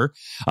been there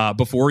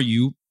before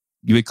you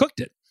had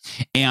cooked it.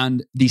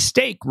 And the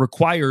steak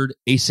required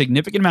a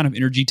significant amount of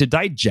energy to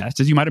digest,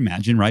 as you might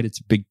imagine, right?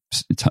 It's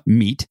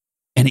meat.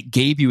 And it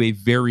gave you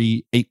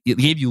it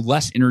gave you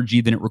less energy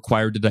than it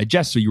required to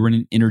digest. So you were in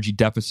an energy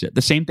deficit.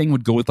 The same thing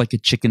would go with like a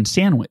chicken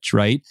sandwich,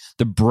 right?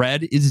 The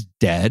bread is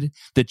dead.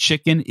 The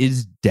chicken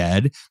is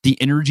dead. The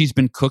energy's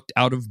been cooked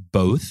out of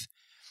both.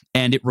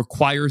 And it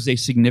requires a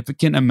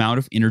significant amount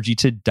of energy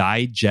to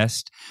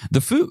digest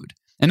the food.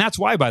 And that's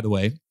why, by the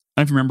way,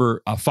 I don't know if you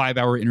remember 5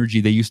 Hour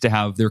Energy, they used to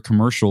have their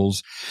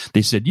commercials.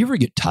 They said, you ever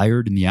get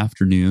tired in the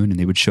afternoon? And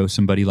they would show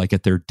somebody like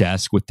at their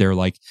desk with their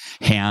like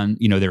hand,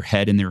 their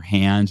head in their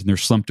hands and they're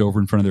slumped over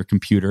in front of their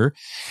computer.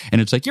 And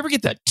it's like, you ever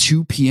get that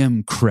 2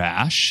 p.m.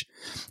 crash?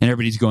 And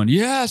everybody's going,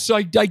 yes,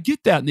 I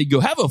get that. And they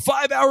go, have a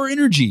 5 Hour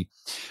Energy.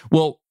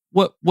 Well,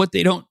 what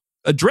they don't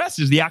address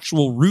is the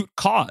actual root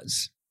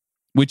cause,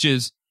 which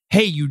is,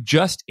 hey, you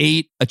just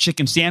ate a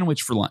chicken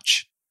sandwich for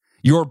lunch.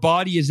 Your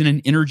body is in an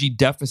energy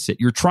deficit.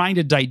 You're trying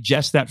to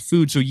digest that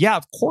food. So yeah,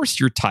 of course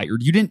you're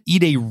tired. You didn't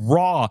eat a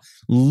raw,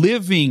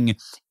 living,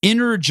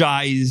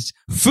 energized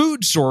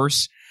food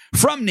source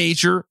from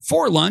nature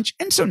for lunch.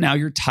 And so now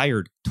you're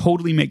tired.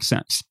 Totally makes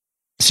sense.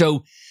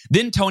 So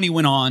then Tony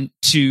went on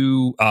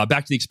to,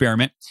 back to the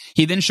experiment.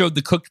 He then showed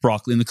the cooked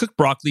broccoli, and the cooked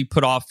broccoli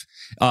put off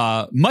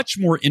much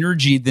more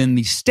energy than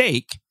the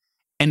steak.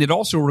 And it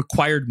also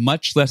required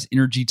much less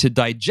energy to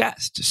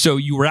digest. So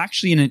you were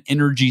actually in an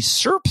energy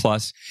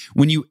surplus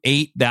when you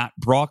ate that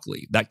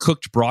broccoli, that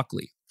cooked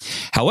broccoli.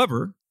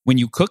 However, when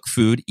you cook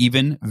food,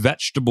 even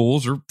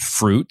vegetables or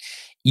fruit,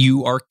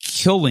 you are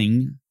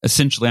killing,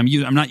 essentially,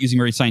 I'm not using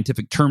very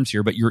scientific terms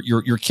here, but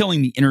you're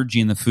killing the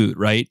energy in the food,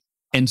 right?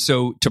 And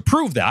so to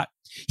prove that,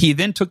 he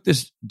then took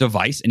this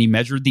device and he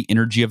measured the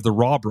energy of the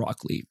raw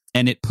broccoli,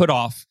 and it put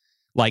off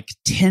like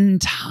 10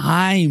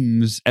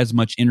 times as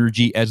much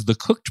energy as the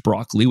cooked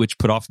broccoli, which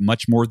put off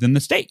much more than the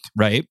steak,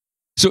 right?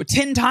 So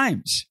 10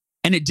 times.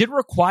 And it did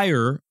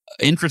require,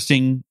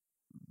 interesting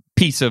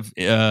piece of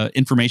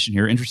information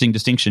here, interesting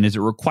distinction, is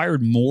it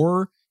required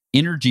more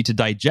energy to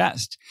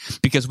digest,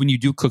 because when you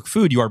do cook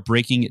food, you are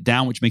breaking it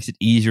down, which makes it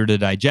easier to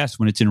digest.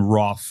 When it's in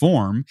raw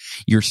form,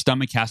 your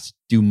stomach has to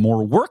do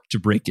more work to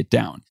break it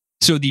down.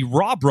 So the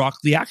raw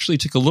broccoli actually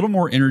took a little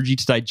more energy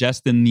to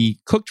digest than the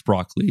cooked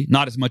broccoli,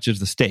 not as much as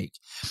the steak,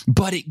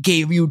 but it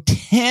gave you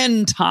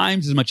 10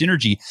 times as much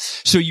energy.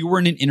 So you were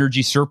in an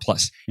energy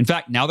surplus. In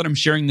fact, now that I'm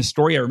sharing this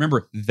story, I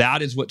remember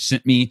that is what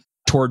sent me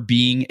toward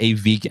being a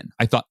vegan.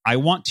 I thought, I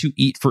want to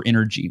eat for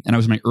energy. And I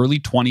was in my early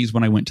 20s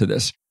when I went to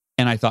this.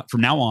 And I thought,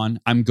 from now on,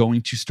 I'm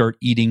going to start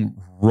eating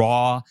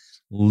raw,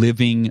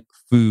 living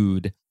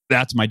food.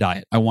 That's my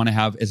diet. I want to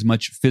have as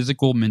much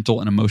physical,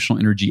 mental, and emotional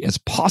energy as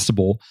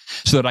possible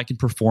so that I can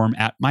perform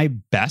at my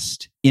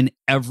best in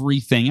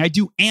everything I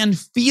do and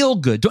feel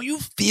good. Don't you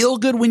feel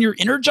good when you're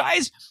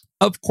energized?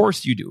 Of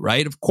course you do,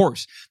 right? Of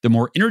course. The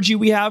more energy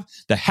we have,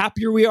 the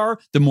happier we are,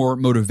 the more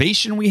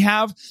motivation we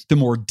have, the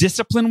more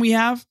discipline we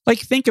have. Like,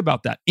 think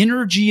about that.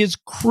 Energy is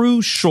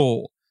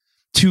crucial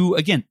to,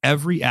 again,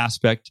 every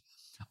aspect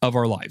of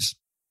our lives.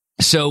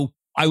 So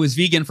I was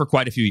vegan for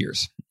quite a few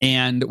years.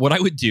 And what I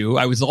would do,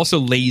 I was also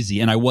lazy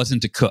and I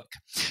wasn't a cook.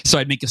 So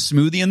I'd make a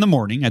smoothie in the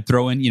morning. I'd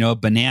throw in, a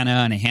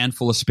banana and a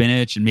handful of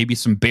spinach and maybe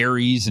some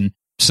berries and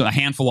so a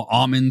handful of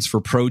almonds for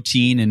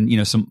protein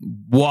and, some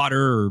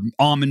water or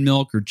almond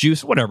milk or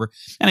juice, whatever.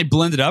 And I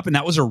blend it up, and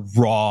that was a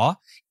raw,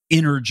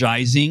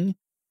 energizing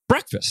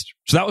breakfast.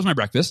 So that was my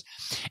breakfast.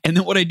 And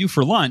then what I do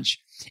for lunch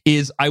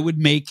is I'd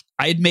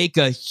make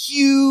a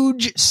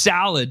huge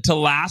salad to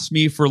last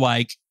me for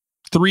like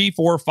 3,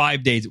 4,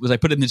 5 days. I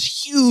put it in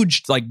this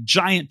huge, like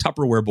giant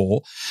Tupperware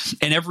bowl.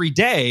 And every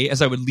day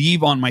as I would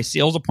leave on my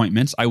sales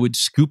appointments, I would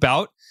scoop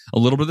out a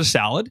little bit of the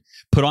salad,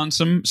 put on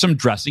some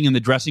dressing, and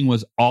the dressing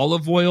was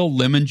olive oil,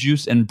 lemon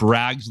juice, and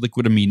Bragg's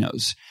liquid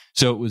aminos.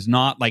 So it was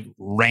not like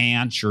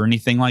ranch or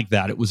anything like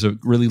that. It was a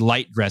really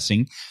light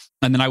dressing.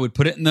 And then I would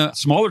put it in the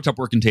smaller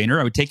Tupperware container.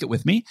 I would take it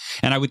with me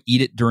and I would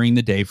eat it during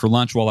the day for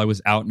lunch while I was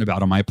out and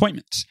about on my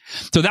appointments.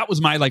 So that was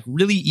my like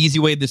really easy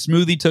way. The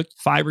smoothie took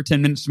 5 or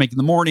 10 minutes to make in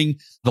the morning.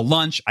 The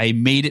lunch, I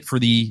made it for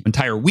the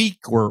entire week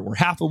or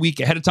half a week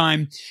ahead of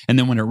time. And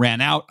then when it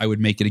ran out, I would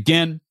make it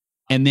again.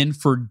 And then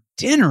for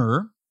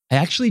dinner, I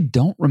actually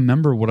don't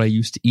remember what I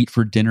used to eat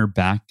for dinner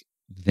back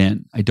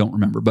then. I don't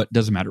remember, but it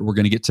doesn't matter. We're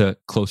going to get to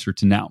closer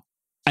to now.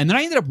 And then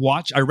I ended up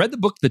I read the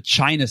book, The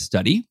China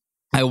Study.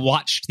 I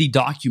watched the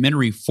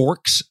documentary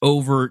Forks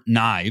Over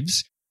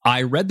Knives.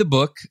 I read the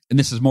book, and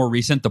this is more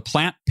recent, The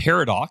Plant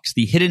Paradox,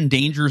 The Hidden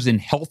Dangers in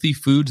Healthy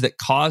Foods That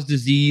Cause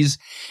Disease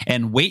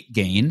and Weight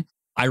Gain.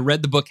 I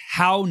read the book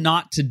How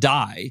Not to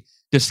Die,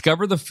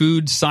 Discover the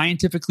Foods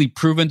Scientifically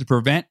Proven to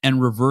Prevent and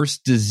Reverse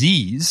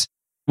Disease.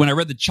 When I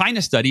read the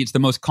China Study, it's the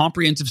most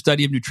comprehensive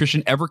study of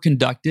nutrition ever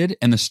conducted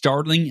and the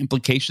startling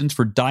implications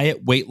for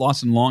diet, weight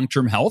loss, and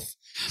long-term health.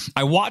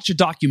 I watched a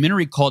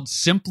documentary called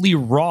Simply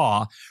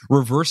Raw,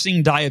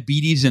 Reversing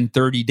Diabetes in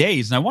 30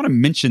 Days. And I want to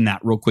mention that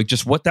real quick,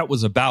 just what that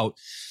was about.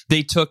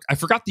 They took, I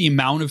forgot the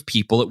amount of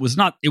people. It was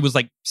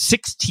like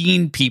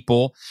 16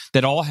 people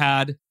that all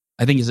had,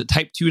 I think, is it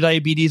type 2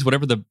 diabetes,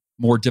 whatever the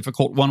more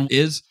difficult one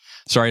is.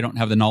 Sorry, I don't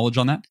have the knowledge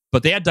on that.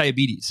 But they had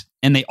diabetes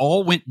and they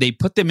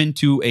put them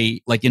into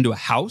a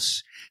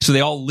house. So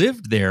they all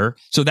lived there.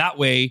 So that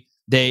way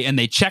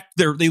they checked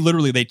their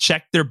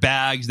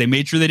bags. They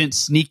made sure they didn't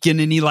sneak in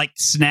any like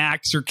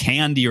snacks or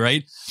candy,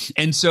 right?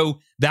 And so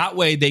that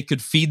way they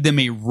could feed them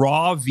a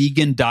raw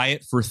vegan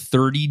diet for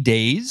 30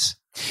 days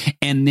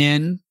and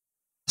then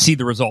see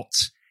the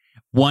results.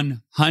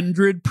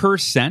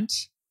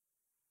 100%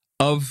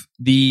 of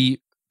the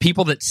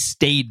people that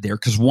stayed there,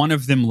 because one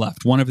of them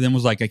left. One of them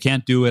was like, I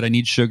can't do it. I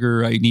need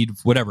sugar. I need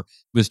whatever.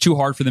 It was too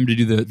hard for them to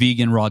do the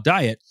vegan raw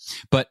diet.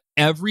 But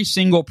every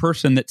single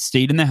person that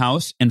stayed in the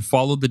house and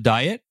followed the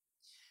diet,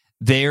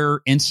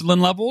 their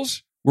insulin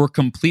levels were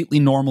completely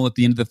normal at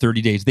the end of the 30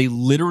 days. They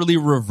literally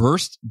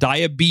reversed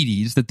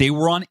diabetes that they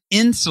were on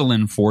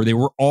insulin for. They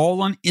were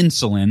all on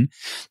insulin.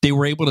 They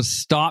were able to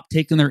stop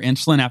taking their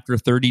insulin after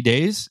 30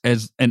 days.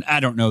 And I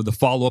don't know the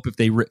follow-up if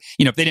they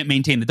didn't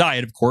maintain the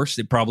diet, of course,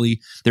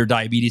 their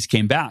diabetes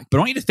came back. But I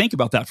want you to think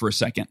about that for a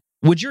second.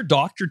 Would your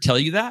doctor tell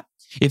you that?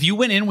 If you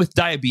went in with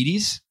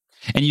diabetes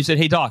and you said,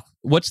 hey, doc,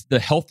 what's the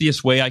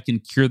healthiest way I can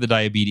cure the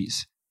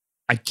diabetes?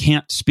 I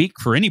can't speak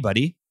for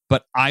anybody.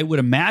 But I would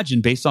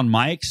imagine, based on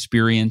my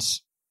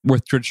experience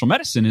with traditional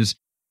medicine, is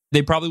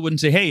they probably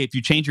wouldn't say, hey, if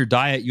you change your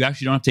diet, you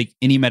actually don't have to take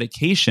any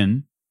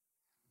medication.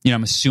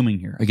 I'm assuming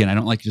here. Again, I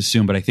don't like to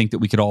assume, but I think that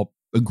we could all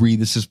agree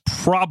this is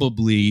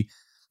probably,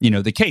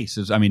 the case.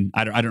 I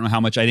don't know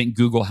how much. I didn't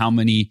Google how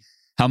many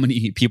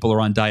people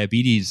are on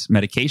diabetes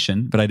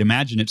medication, but I'd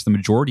imagine it's the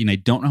majority. And I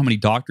don't know how many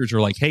doctors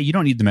are like, hey, you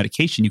don't need the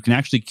medication. You can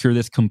actually cure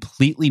this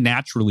completely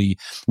naturally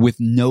with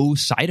no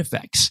side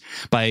effects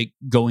by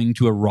going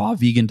to a raw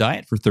vegan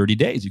diet for 30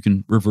 days. You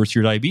can reverse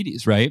your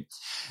diabetes, right?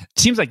 It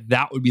seems like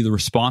that would be the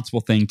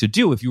responsible thing to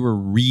do if you were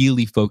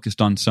really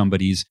focused on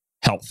somebody's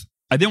health.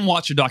 I then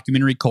watched a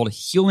documentary called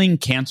Healing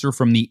Cancer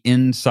from the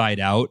Inside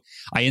Out.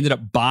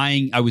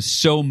 I was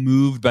so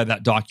moved by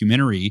that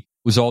documentary.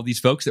 Was all these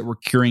folks that were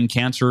curing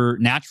cancer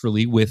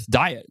naturally with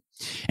diet.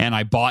 And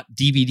I bought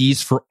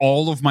DVDs for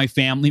all of my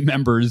family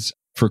members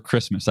for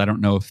Christmas. I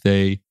don't know if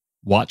they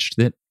watched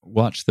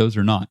those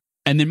or not.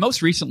 And then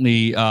most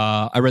recently,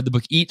 I read the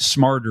book Eat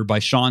Smarter by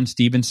Sean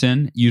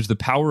Stevenson. Use the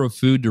power of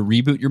food to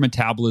reboot your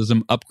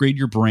metabolism, upgrade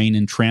your brain,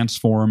 and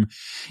transform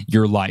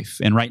your life.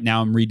 And right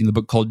now I'm reading the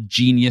book called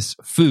Genius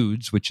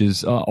Foods, which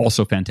is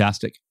also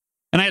fantastic.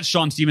 And I had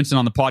Sean Stevenson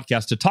on the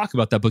podcast to talk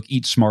about that book,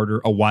 Eat Smarter,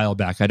 a while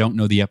back. I don't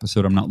know the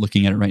episode. I'm not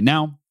looking at it right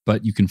now,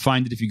 but you can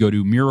find it if you go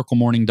to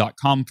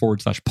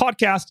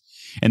miraclemorning.com/podcast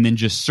and then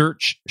just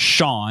search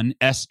Shawn,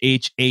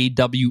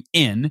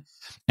 SHAWN,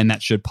 and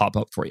that should pop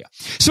up for you.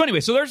 So anyway,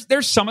 so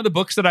there's some of the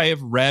books that I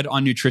have read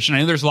on nutrition. I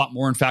know there's a lot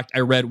more. In fact, I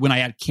read, when I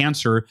had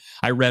cancer,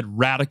 I read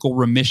Radical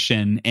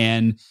Remission,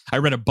 and I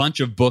read a bunch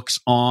of books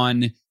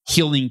on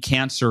healing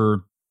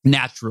cancer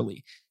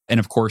naturally. And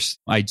of course,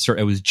 I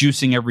was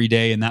juicing every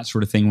day and that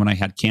sort of thing when I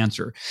had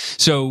cancer.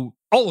 So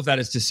all of that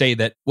is to say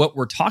that what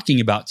we're talking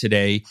about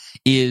today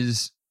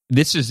is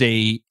this is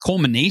a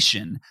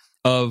culmination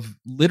of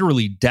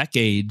literally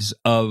decades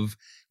of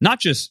not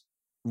just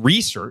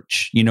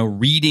research,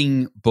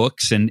 reading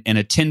books and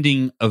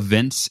attending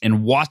events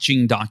and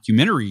watching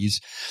documentaries,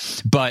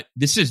 but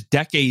this is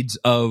decades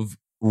of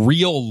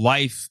real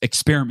life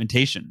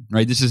experimentation,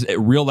 right? This is a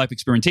real life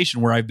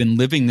experimentation where I've been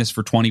living this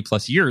for 20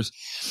 plus years.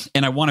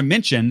 And I want to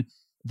mention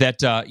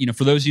that,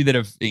 for those of you that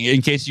have,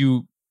 in case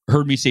you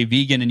heard me say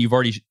vegan and you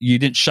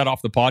didn't shut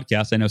off the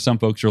podcast. I know some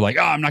folks are like,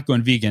 oh, I'm not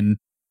going vegan.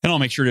 And I'll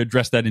make sure to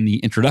address that in the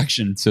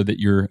introduction so that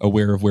you're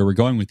aware of where we're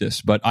going with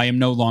this. But I am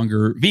no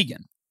longer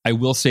vegan. I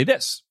will say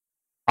this.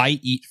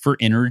 I eat for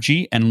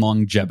energy and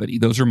longevity.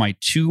 Those are my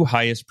two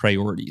highest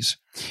priorities.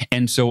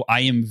 And so I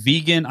am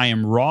vegan. I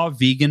am raw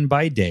vegan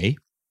by day.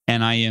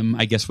 And I am,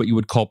 I guess, what you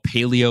would call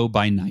paleo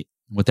by night.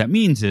 What that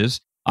means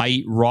is I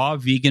eat raw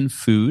vegan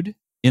food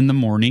in the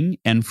morning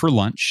and for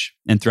lunch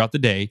and throughout the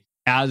day,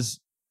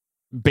 as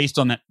based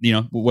on that,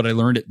 what I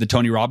learned at the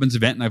Tony Robbins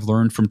event. And I've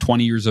learned from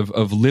 20 years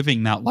of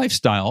living that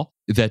lifestyle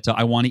that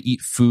I want to eat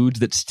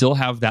foods that still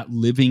have that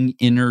living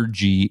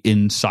energy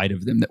inside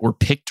of them that were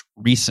picked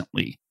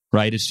recently,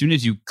 right? As soon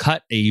as you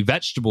cut a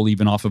vegetable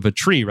even off of a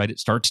tree, right, it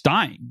starts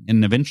dying.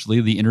 And eventually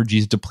the energy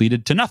is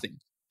depleted to nothing.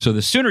 So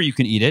the sooner you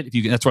can eat it,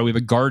 that's why we have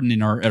a garden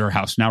at our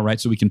house now,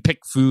 right? So we can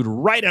pick food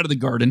right out of the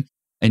garden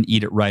and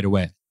eat it right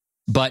away.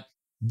 But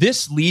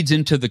this leads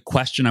into the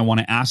question I want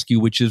to ask you,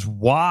 which is,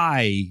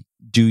 why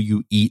do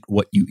you eat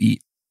what you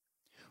eat?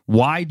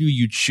 Why do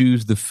you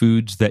choose the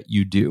foods that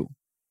you do?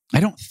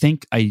 I don't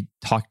think I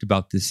talked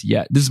about this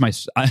yet. This is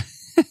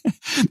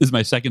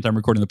my second time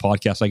recording the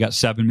podcast. I got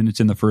 7 minutes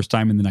in the first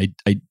time, and then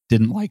I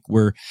didn't like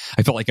where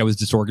I felt like I was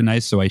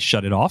disorganized, so I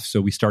shut it off. So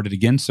we started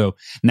again. So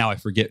now I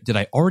forget. Did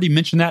I already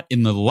mention that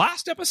in the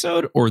last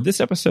episode or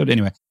this episode?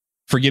 Anyway,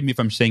 forgive me if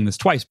I'm saying this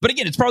twice. But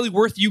again, it's probably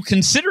worth you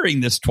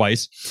considering this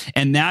twice.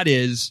 And that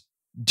is,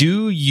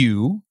 do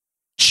you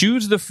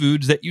choose the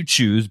foods that you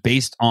choose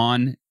based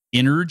on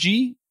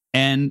energy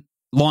and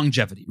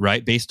longevity,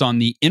 right? Based on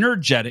the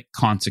energetic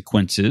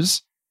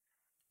consequences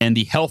and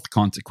the health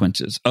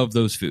consequences of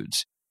those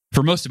foods.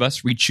 For most of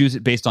us, we choose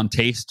it based on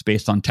taste,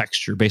 based on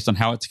texture, based on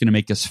how it's going to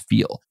make us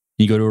feel.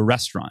 You go to a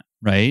restaurant,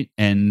 right?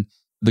 And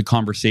the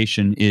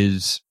conversation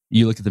is,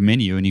 you look at the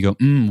menu and you go,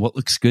 what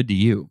looks good to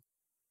you,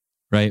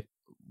 right?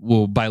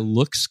 Well, by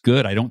looks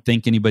good, I don't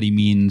think anybody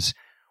means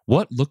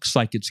what looks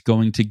like it's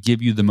going to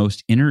give you the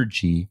most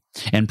energy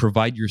and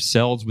provide your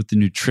cells with the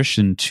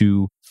nutrition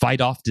to fight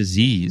off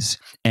disease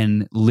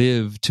and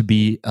live to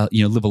be,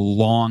 live a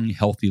long,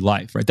 healthy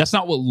life, right? That's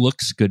not what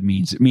looks good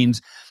means. It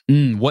means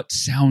what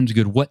sounds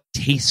good, what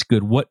tastes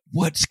good,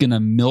 what's going to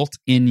melt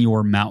in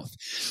your mouth.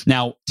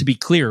 Now, to be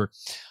clear,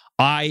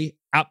 I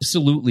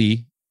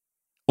absolutely,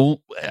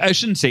 I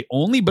shouldn't say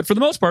only, but for the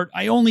most part,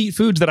 I only eat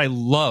foods that I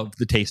love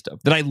the taste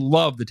of, that I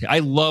love I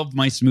love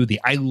my smoothie.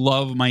 I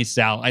love my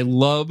salad. I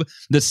love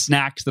the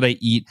snacks that I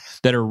eat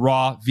that are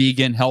raw,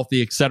 vegan,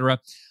 healthy, etc.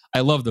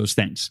 I love those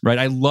things, right?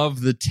 I love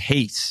the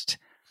taste,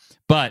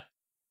 but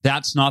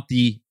that's not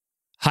the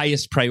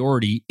highest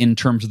priority in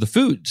terms of the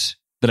foods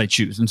that I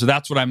choose. And so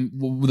that's what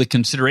the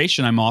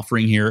consideration I'm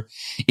offering here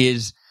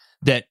is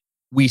that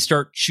we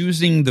start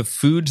choosing the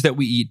foods that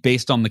we eat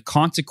based on the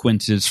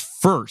consequences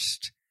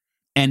first,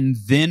 and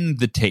then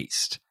the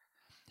taste.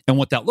 And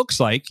what that looks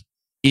like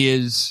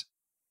is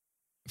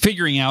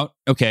figuring out,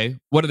 okay,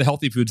 what are the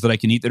healthy foods that I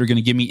can eat that are going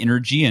to give me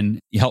energy and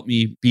help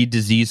me be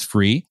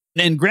disease-free?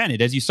 And granted,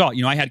 as you saw,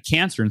 I had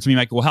cancer, and some of you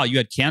might go, well, Hal, you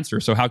had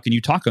cancer, so how can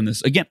you talk on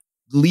this? Again,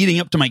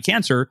 leading up to my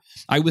cancer,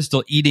 I was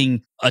still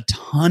eating a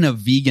ton of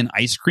vegan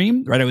ice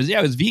cream, right? I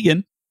was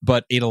vegan,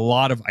 but ate a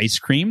lot of ice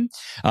cream,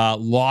 a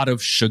lot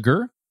of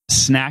sugar,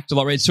 snacked a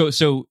lot, right?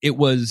 So it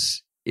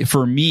was,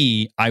 for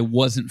me, I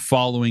wasn't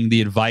following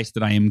the advice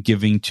that I am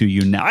giving to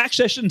you now.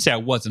 Actually, I shouldn't say I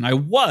wasn't. I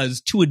was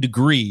to a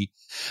degree,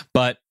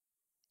 but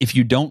if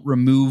you don't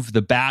remove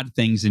the bad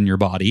things in your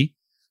body,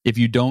 if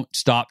you don't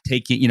stop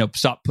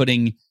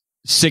putting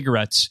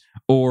cigarettes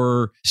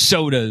or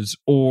sodas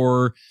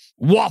or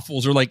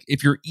waffles, or like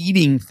if you're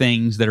eating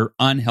things that are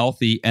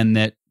unhealthy and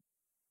that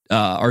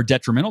are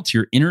detrimental to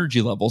your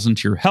energy levels and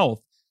to your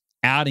health,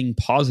 adding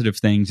positive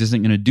things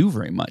isn't going to do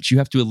very much. You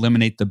have to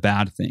eliminate the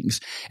bad things.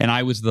 And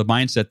I was of the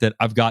mindset that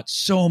I've got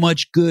so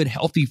much good,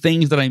 healthy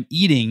things that I'm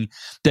eating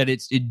that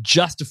it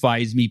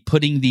justifies me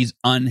putting these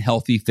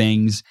unhealthy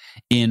things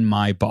in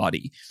my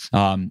body.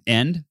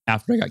 And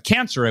after I got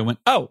cancer, I went,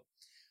 all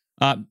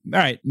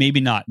right,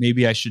 maybe not.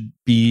 Maybe I should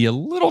be a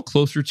little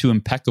closer to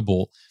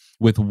impeccable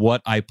with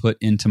what I put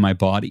into my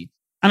body.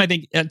 And I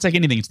think it's like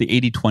anything, it's the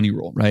 80-20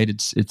 rule, right?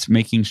 It's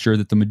making sure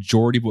that the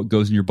majority of what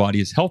goes in your body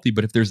is healthy.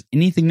 But if there's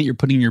anything that you're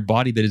putting in your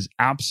body that is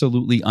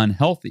absolutely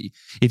unhealthy,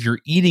 if you're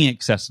eating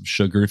excessive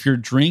sugar, if you're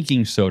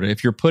drinking soda,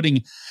 if you're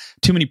putting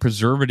too many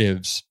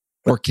preservatives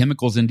or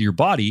chemicals into your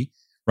body,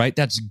 right,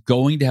 that's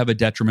going to have a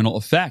detrimental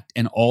effect.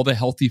 And all the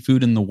healthy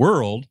food in the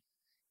world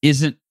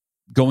isn't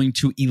going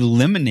to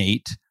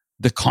eliminate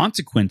the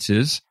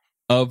consequences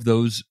of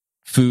those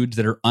foods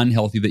that are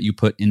unhealthy that you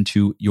put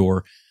into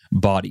your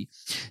body.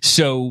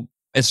 So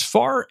as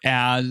far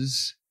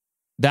as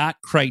that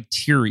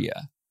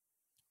criteria,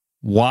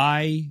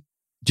 why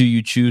do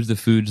you choose the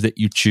foods that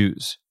you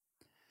choose?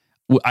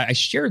 Well, I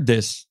shared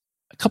this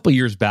a couple of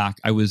years back.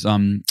 I was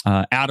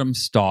Adam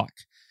Stock,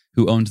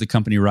 who owns the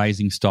company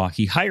Rising Stock.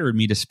 He hired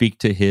me to speak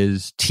to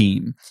his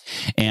team,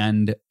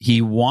 and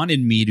he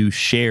wanted me to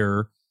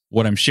share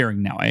what I'm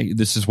sharing now.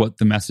 This is what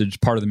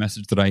part of the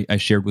message that I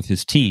shared with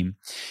his team.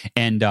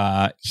 And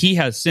he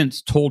has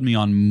since told me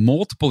on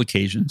multiple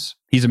occasions,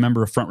 he's a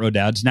member of Front Row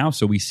Dads now,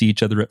 so we see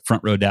each other at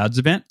Front Row Dads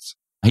events.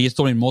 He has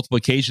told me on multiple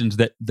occasions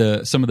that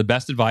some of the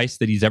best advice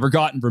that he's ever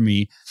gotten from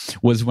me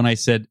was when I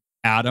said,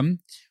 Adam,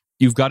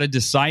 you've got to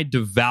decide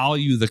to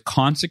value the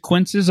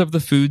consequences of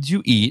the foods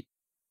you eat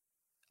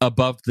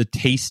above the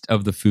taste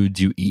of the foods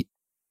you eat.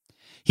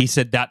 He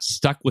said that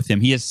stuck with him.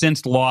 He has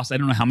since lost, I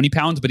don't know how many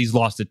pounds, but he's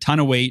lost a ton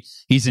of weight.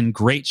 He's in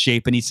great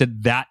shape. And he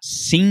said that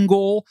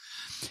single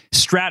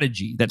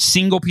strategy, that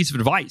single piece of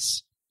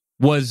advice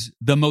was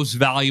the most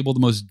valuable, the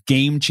most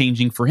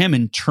game-changing for him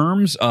in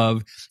terms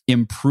of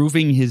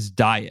improving his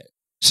diet.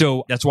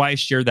 So that's why I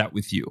share that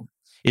with you.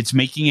 It's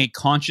making a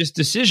conscious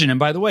decision. And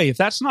by the way, if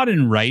that's not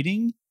in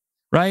writing,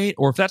 right,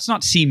 or if that's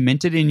not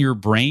cemented in your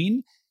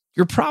brain,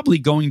 you're probably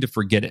going to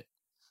forget it.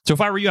 So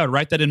if I were you, I'd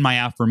write that in my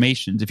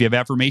affirmations. If you have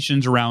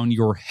affirmations around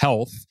your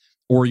health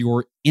or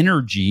your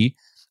energy,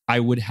 I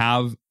would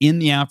have in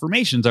the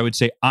affirmations, I would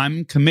say,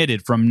 I'm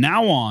committed. From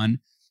now on,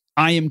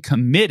 I am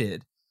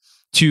committed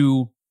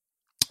to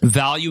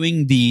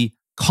valuing the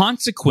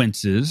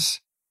consequences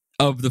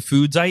of the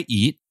foods I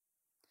eat.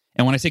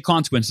 And when I say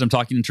consequences, I'm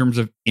talking in terms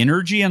of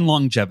energy and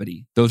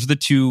longevity. Those are the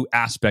two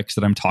aspects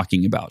that I'm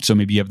talking about. So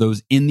maybe you have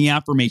those in the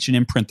affirmation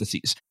in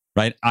parentheses,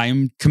 right? I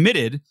am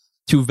committed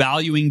to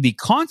valuing the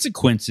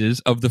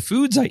consequences of the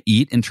foods I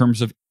eat in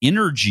terms of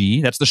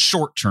energy, that's the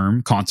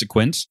short-term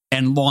consequence,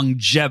 and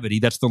longevity,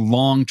 that's the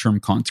long-term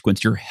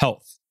consequence, your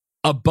health,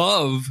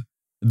 above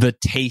the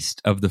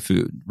taste of the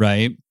food,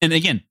 right? And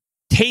again,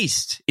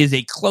 taste is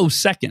a close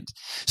second.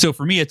 So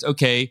for me, it's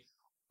okay,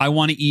 I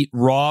want to eat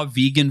raw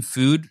vegan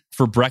food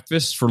for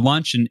breakfast, for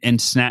lunch,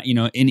 and snack,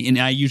 and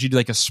I usually do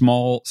like a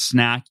small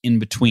snack in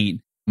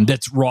between.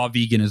 That's raw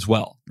vegan as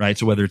well, right?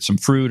 So whether it's some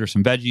fruit or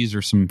some veggies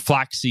or some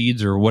flax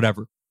seeds or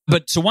whatever.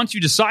 But so once you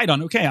decide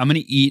on, okay, I'm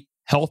going to eat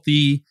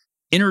healthy,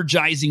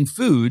 energizing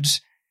foods,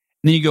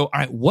 then you go, all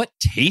right, what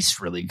tastes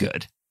really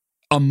good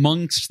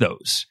amongst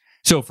those?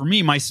 So for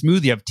me, my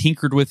smoothie, I've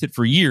tinkered with it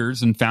for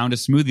years and found a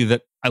smoothie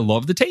that I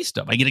love the taste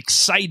of. I get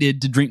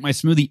excited to drink my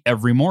smoothie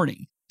every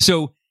morning.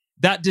 So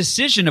that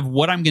decision of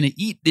what I'm going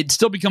to eat, it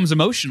still becomes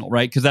emotional,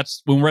 right? Because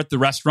that's when we're at the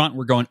restaurant,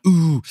 we're going,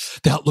 ooh,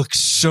 that looks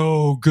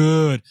so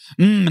good.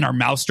 And our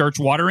mouth starts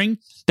watering.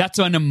 That's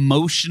an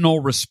emotional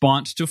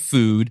response to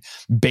food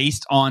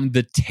based on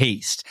the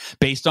taste,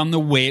 based on the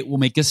way it will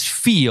make us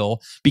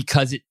feel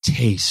because it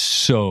tastes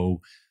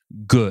so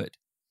good.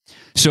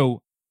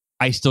 So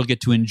I still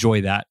get to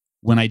enjoy that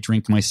when I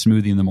drink my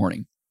smoothie in the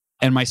morning.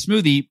 And my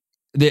smoothie,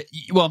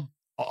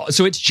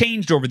 so it's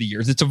changed over the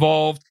years. It's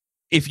evolved.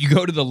 If you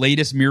go to the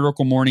latest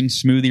Miracle Morning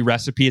smoothie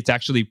recipe, it's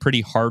actually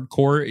pretty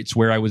hardcore. It's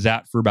where I was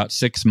at for about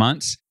 6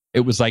 months. It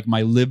was like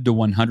my Live to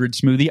 100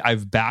 smoothie.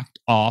 I've backed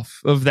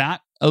off of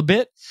that a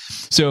bit.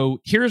 So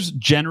here's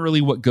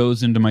generally what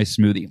goes into my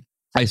smoothie.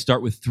 I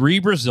start with 3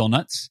 Brazil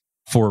nuts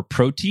for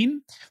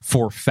protein,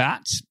 for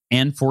fats,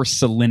 and for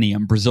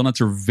selenium. Brazil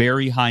nuts are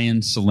very high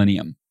in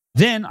selenium.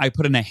 Then I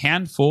put in a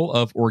handful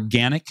of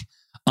organic,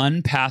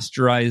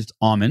 unpasteurized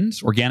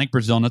almonds, organic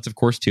Brazil nuts, of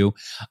course, too,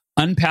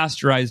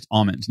 unpasteurized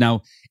almonds.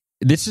 Now,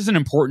 this is an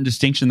important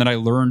distinction that I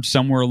learned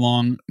somewhere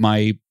along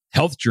my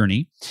health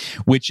journey,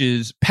 which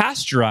is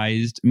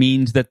pasteurized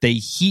means that they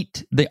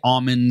heat the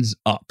almonds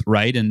up,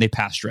 right? And they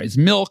pasteurize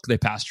milk, they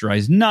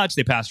pasteurize nuts,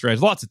 they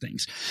pasteurize lots of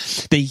things.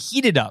 They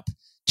heat it up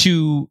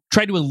to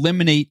try to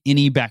eliminate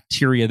any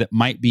bacteria that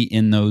might be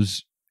in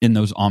those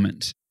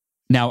almonds.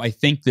 Now, I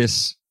think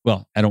this,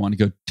 I don't want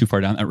to go too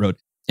far down that road.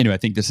 Anyway, I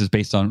think this is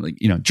based on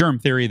germ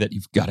theory that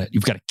you've got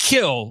to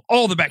kill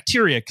all the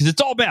bacteria because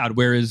it's all bad.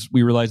 Whereas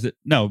we realize that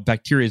no,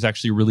 bacteria is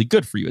actually really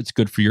good for you. It's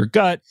good for your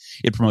gut.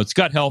 It promotes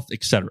gut health,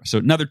 etc. So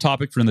another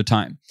topic for another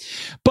time.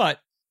 But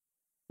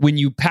when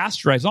you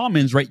pasteurize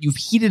almonds, right, you've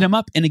heated them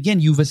up, and again,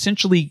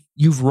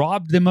 you've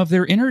robbed them of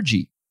their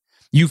energy.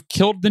 You've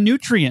killed the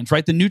nutrients,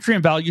 right? The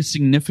nutrient value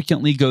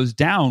significantly goes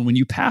down when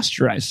you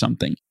pasteurize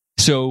something.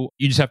 So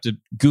you just have to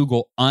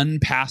Google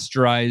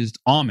unpasteurized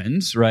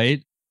almonds,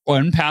 right? Or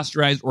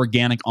unpasteurized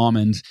organic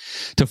almonds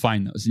to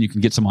find those. And you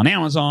can get some on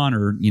Amazon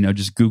or,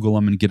 just Google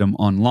them and get them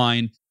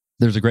online.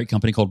 There's a great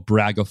company called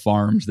Braga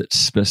Farms that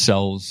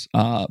sells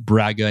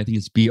Braga. I think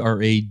it's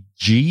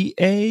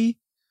Braga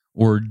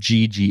or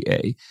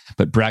GGA,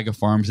 but Braga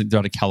Farms, they're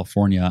out of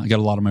California. I got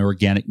a lot of my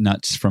organic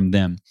nuts from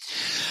them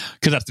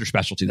because that's their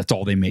specialty. That's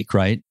all they make,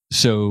 right?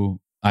 So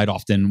I'd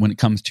often, when it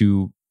comes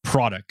to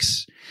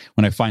products,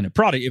 when I find a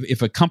product,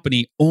 if a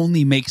company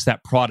only makes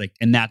that product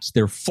and that's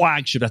their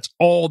flagship, that's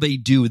all they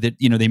do, that,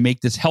 you know, they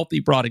make this healthy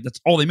product, that's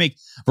all they make,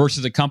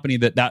 versus a company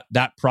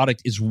that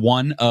product is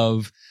one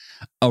of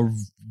a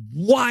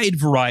wide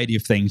variety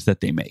of things that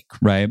they make,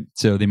 right?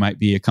 So they might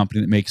be a company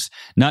that makes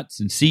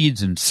nuts and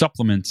seeds and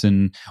supplements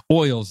and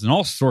oils and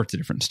all sorts of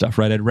different stuff,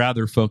 right? I'd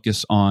rather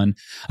focus on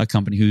a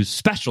company who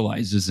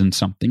specializes in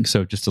something.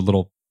 So just a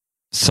little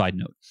side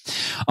note.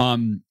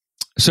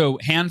 So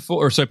I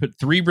put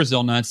 3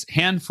 Brazil nuts,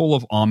 handful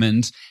of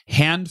almonds,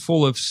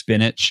 handful of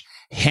spinach,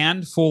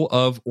 handful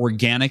of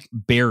organic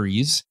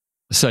berries,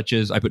 such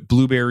as I put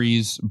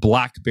blueberries,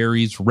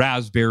 blackberries,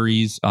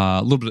 raspberries,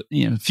 a little bit,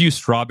 a few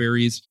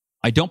strawberries.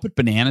 I don't put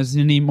bananas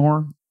in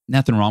anymore.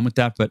 Nothing wrong with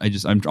that, but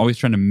I'm always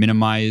trying to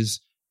minimize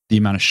the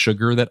amount of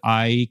sugar that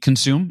I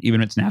consume,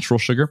 even if it's natural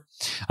sugar.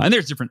 And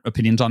there's different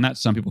opinions on that.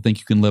 Some people think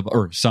you can live,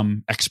 or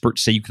some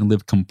experts say you can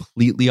live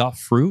completely off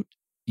fruit,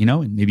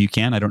 and maybe you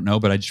can, I don't know,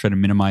 but I just try to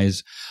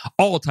minimize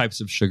all types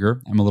of sugar.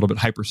 I'm a little bit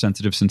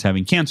hypersensitive since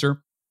having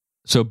cancer.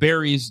 So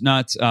berries,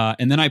 nuts,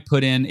 and then I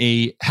put in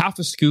a half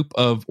a scoop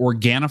of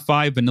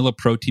Organifi vanilla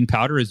protein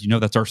powder. As you know,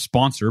 that's our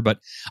sponsor, but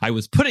I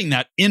was putting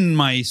that in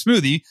my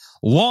smoothie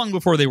long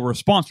before they were a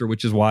sponsor,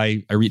 which is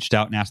why I reached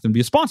out and asked them to be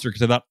a sponsor,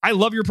 because I thought, I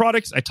love your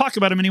products. I talk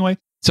about them anyway.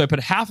 So I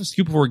put half a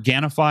scoop of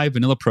Organifi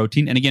vanilla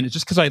protein. And again, it's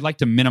just because I like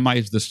to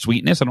minimize the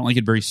sweetness. I don't like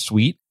it very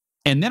sweet.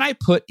 And then I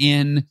put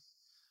in,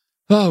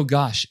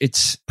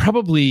 it's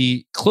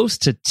probably close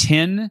to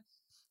 10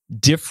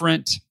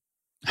 different,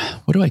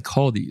 what do I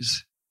call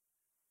these?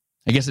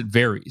 I guess it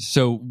varies.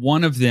 So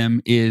one of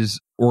them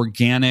is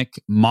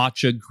organic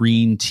matcha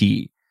green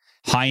tea,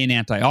 high in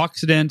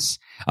antioxidants.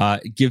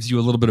 It gives you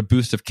a little bit of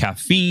boost of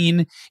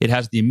caffeine. It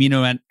has the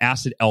amino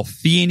acid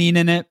L-theanine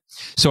in it.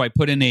 So I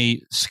put in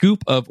a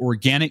scoop of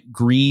organic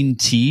green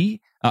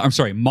tea.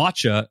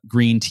 Matcha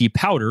green tea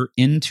powder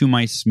into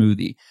my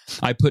smoothie.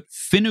 I put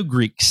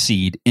fenugreek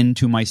seed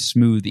into my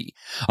smoothie.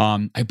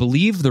 I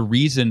believe the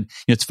reason,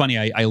 it's funny,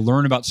 I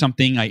learn about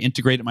something, I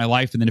integrate it in my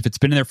life, and then if it's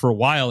been in there for a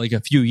while, like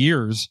a few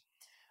years,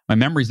 my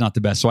memory's not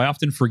the best. So I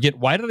often forget,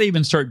 why did I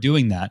even start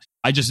doing that?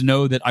 I just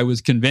know that I was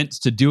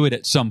convinced to do it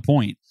at some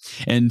point.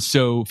 And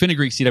so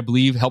fenugreek seed, I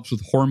believe, helps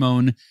with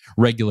hormone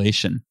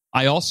regulation.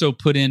 I also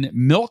put in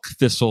milk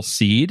thistle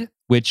seed,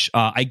 which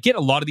I get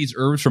a lot of these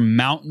herbs from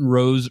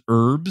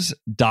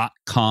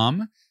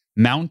mountainroseherbs.com,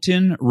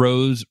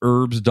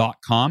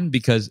 mountainroseherbs.com,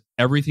 because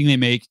everything they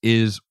make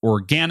is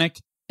organic.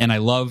 And I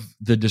love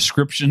the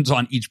descriptions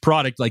on each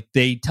product. Like,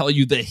 they tell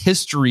you the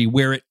history,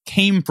 where it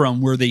came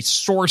from, where they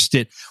sourced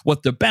it,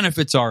 what the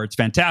benefits are. It's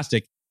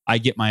fantastic. I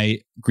get my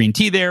green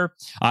tea there.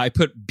 I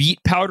put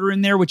beet powder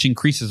in there, which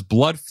increases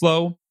blood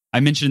flow. I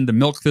mentioned the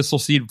milk thistle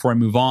seed before I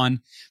move on.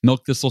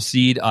 Milk thistle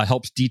seed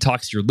helps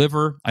detox your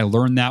liver. I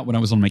learned that when I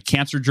was on my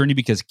cancer journey,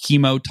 because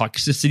chemo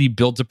toxicity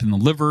builds up in the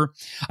liver.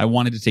 I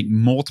wanted to take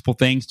multiple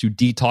things to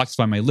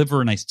detoxify my liver,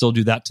 and I still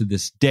do that to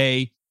this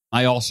day.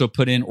 I also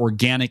put in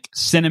organic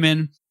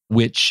cinnamon,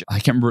 which I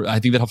can't remember. I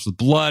think that helps with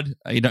blood.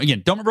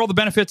 Again, don't remember all the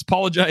benefits,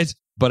 apologize,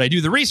 but I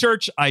do the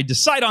research, I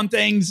decide on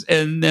things,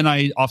 and then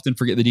I often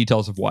forget the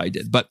details of why I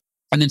did.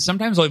 And then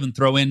sometimes I'll even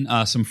throw in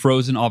some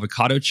frozen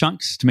avocado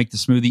chunks to make the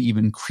smoothie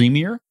even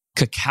creamier.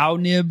 Cacao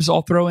nibs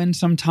I'll throw in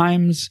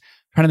sometimes.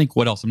 I'm trying to think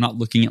what else. I'm not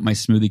looking at my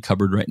smoothie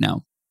cupboard right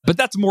now. But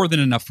that's more than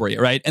enough for you,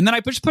 right? And then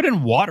I just put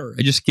in water.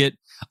 I just get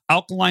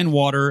alkaline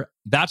water.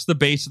 That's the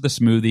base of the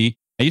smoothie.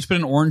 I used to put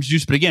in orange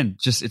juice, but again,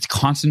 it's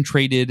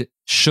concentrated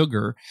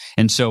sugar.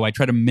 And so I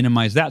try to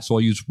minimize that. So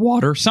I'll use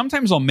water.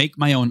 Sometimes I'll make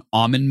my own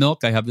almond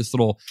milk. I have there's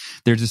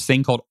this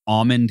thing called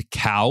Almond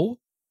Cow.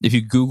 If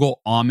you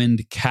Google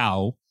Almond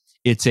Cow,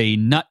 it's a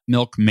nut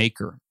milk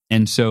maker.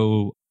 And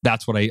so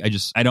that's what I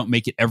don't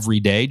make it every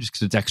day just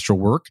because it's extra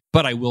work,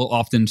 but I will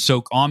often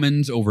soak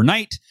almonds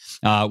overnight,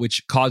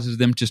 which causes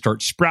them to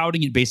start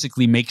sprouting. It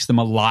basically makes them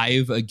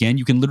alive again.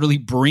 You can literally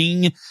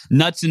bring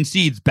nuts and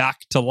seeds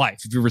back to life.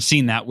 If you've ever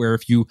seen that, where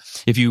if you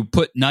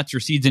put nuts or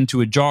seeds into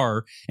a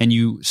jar and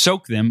you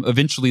soak them,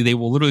 eventually they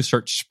will literally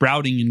start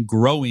sprouting and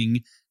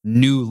growing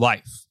new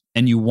life.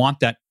 And you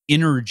want that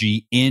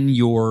energy in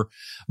your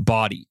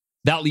body.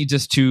 That leads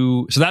us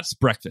to, so that's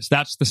breakfast.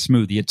 That's the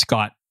smoothie. It's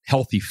got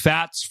healthy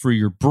fats for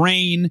your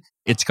brain.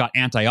 It's got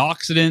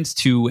antioxidants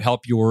to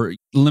help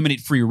eliminate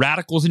free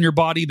radicals in your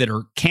body that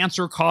are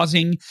cancer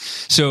causing.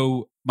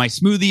 So my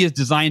smoothie is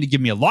designed to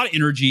give me a lot of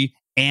energy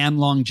and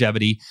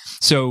longevity.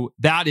 So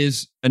that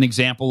is an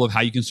example of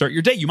how you can start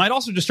your day. You might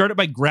also just start it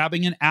by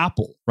grabbing an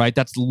apple, right?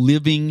 That's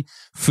living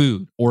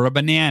food, or a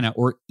banana,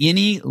 or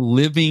any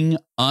living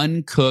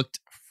uncooked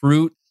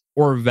fruit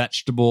or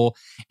vegetable.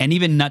 And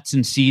even nuts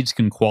and seeds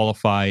can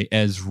qualify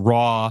as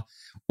raw,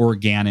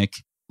 organic,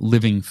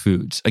 living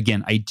foods.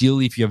 Again,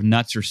 ideally, if you have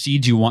nuts or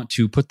seeds, you want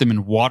to put them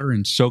in water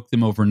and soak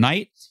them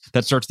overnight.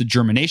 That starts the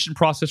germination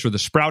process or the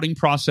sprouting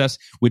process,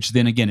 which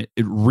then again,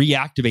 it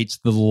reactivates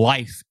the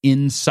life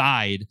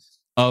inside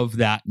of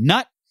that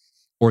nut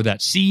or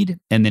that seed.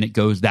 And then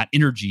that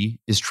energy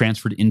is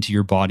transferred into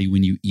your body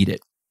when you eat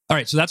it. All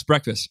right, so that's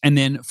breakfast. And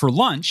then for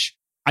lunch,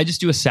 I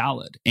just do a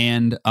salad.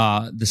 And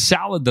the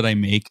salad that I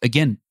make,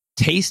 again,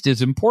 taste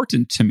is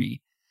important to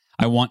me.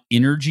 I want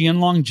energy and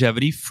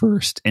longevity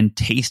first, and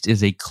taste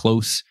is a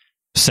close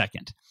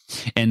second.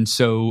 And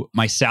so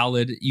my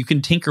salad, you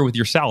can tinker with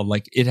your salad.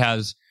 Like it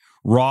has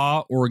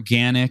raw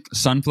organic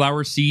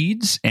sunflower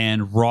seeds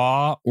and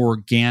raw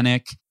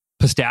organic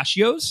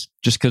pistachios,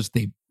 just because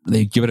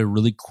they give it a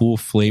really cool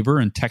flavor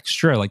and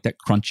texture. I like that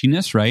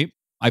crunchiness, right?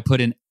 I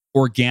put in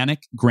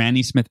organic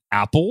Granny Smith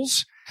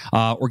apples,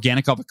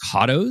 organic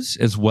avocados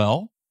as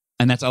well.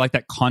 And I like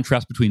that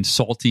contrast between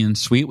salty and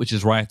sweet, which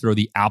is why I throw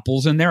the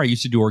apples in there. I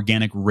used to do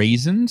organic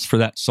raisins for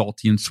that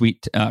salty and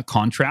sweet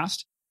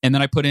contrast. And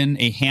then I put in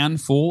a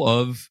handful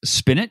of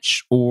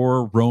spinach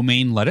or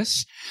romaine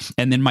lettuce.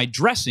 And then my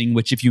dressing,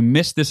 which if you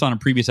missed this on a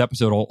previous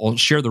episode, I'll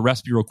share the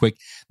recipe real quick.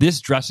 This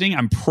dressing,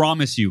 I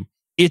promise you,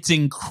 it's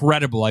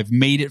incredible. I've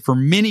made it for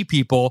many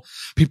people.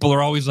 People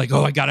are always like,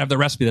 oh, I got to have the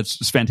recipe.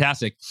 That's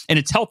fantastic. And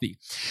it's healthy.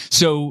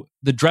 So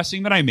the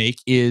dressing that I make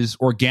is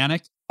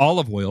organic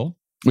olive oil,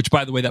 which,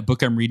 by the way, that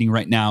book I'm reading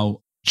right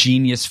now,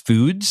 Genius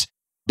Foods,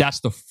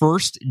 that's the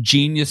first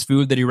genius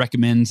food that he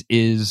recommends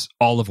is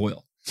olive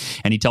oil.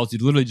 And he tells you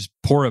to literally just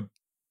pour a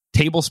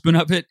tablespoon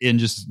of it and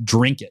just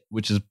drink it,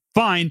 which is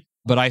fine.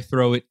 But I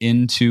throw it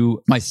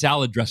into my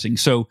salad dressing.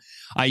 So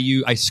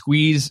I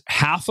squeeze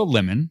half a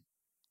lemon.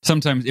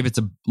 Sometimes if it's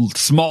a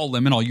small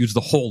lemon, I'll use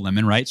the whole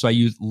lemon, right? So I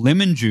use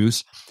lemon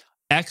juice,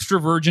 extra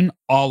virgin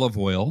olive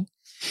oil,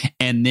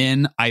 and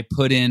then I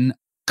put in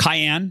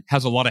cayenne.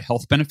 Has a lot of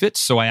health benefits.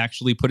 So I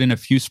actually put in a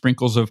few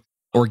sprinkles of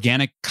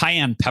organic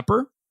cayenne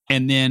pepper.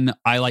 And then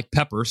I like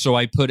pepper. So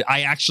I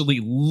actually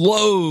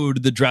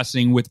load the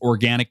dressing with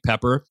organic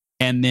pepper.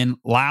 And then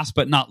last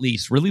but not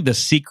least, really the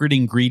secret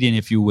ingredient,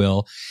 if you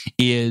will,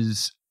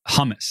 is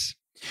hummus.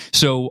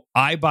 So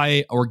I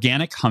buy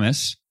organic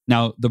hummus.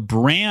 Now, the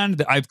brand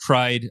that I've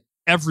tried,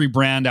 every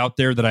brand out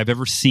there that I've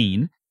ever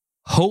seen,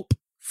 Hope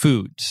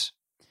Foods.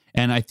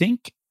 And I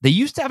think they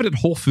used to have it at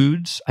Whole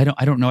Foods. I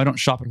don't know. I don't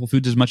shop at Whole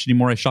Foods as much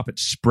anymore. I shop at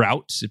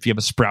Sprouts. If you have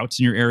a Sprouts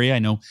in your area, I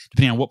know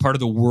depending on what part of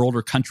the world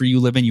or country you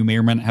live in, you may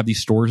or may not have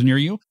these stores near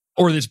you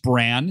or this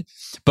brand.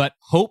 But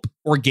Hope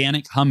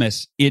Organic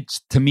Hummus,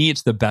 to me,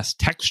 it's the best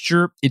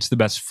texture. It's the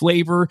best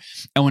flavor.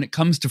 And when it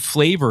comes to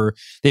flavor,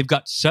 they've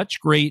got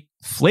such great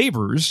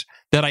flavors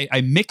that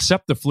I mix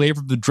up the flavor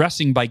of the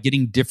dressing by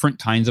getting different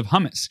kinds of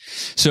hummus.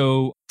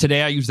 So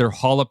today I use their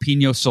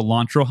jalapeno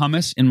cilantro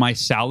hummus in my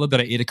salad that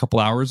I ate a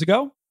couple hours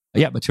ago.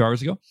 Yeah, about 2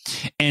 hours ago.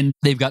 And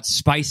they've got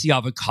spicy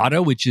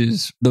avocado, which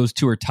is, those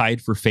two are tied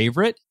for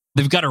favorite.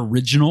 They've got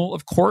original,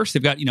 of course.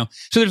 They've got,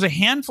 so there's a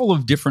handful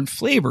of different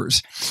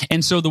flavors.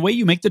 And so the way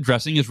you make the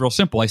dressing is real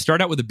simple. I start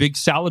out with a big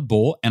salad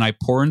bowl and I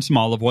pour in some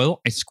olive oil.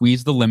 I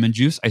squeeze the lemon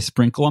juice. I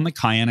sprinkle on the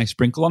cayenne. I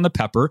sprinkle on the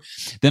pepper.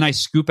 Then I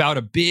scoop out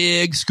a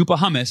big scoop of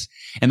hummus.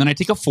 And then I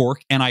take a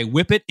fork and I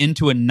whip it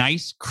into a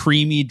nice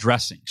creamy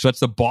dressing. So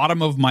that's the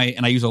bottom of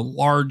and I use a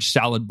large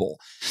salad bowl.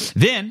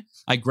 Then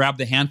I grab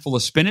the handful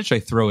of spinach, I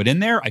throw it in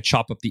there, I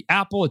chop up the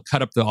apple, I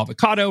cut up the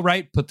avocado,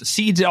 right? Put the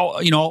seeds,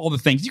 all the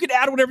things. You can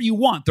add whatever you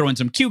want, throw in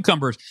some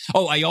cucumbers.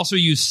 Oh, I also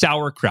use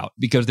sauerkraut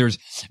because there's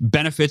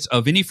benefits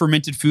of any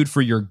fermented food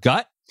for your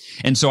gut.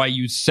 And so I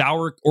use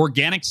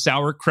organic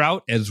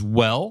sauerkraut as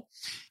well.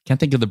 Can't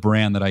think of the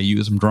brand that I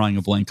use. I'm drawing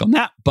a blank on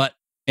that.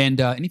 And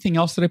anything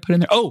else that I put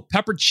in there? Oh,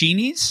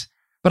 pepperoncinis.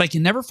 But I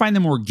can never find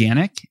them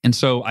organic. And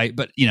so I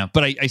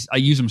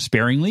use them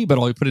sparingly, but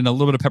I'll put in a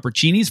little bit of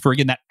pepperoncinis for,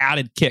 again, that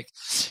added kick.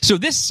 So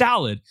this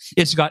salad,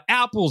 it's got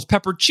apples,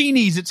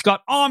 pepperoncinis, it's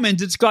got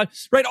almonds, it's got,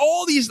 right,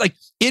 all these,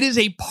 it is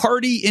a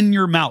party in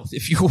your mouth,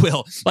 if you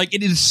will.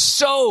 It is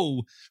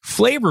so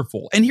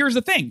flavorful. And here's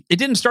the thing. It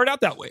didn't start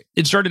out that way.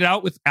 It started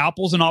out with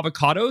apples and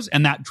avocados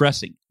and that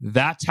dressing.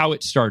 That's how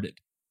it started.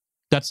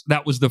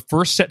 That was the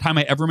first time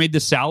I ever made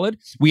this salad.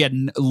 We had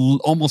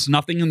almost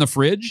nothing in the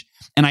fridge.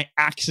 And I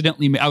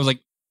was like,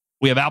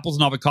 we have apples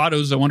and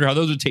avocados. I wonder how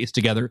those would taste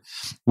together.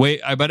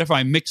 Wait, I bet if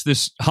I mix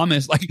this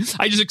hummus,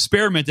 I just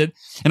experimented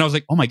and I was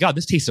like, oh my God,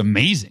 this tastes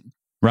amazing.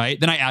 Right?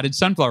 Then I added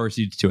sunflower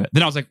seeds to it.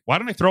 Then I was like, why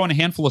don't I throw in a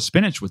handful of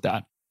spinach with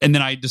that? And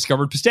then I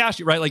discovered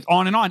pistachio, right?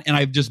 On and on. And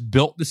I've just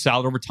built the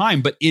salad over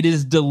time, but it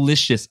is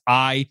delicious.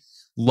 I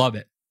love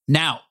it.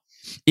 Now,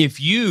 if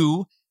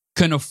you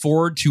can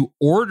afford to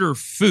order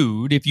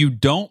food, if you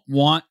don't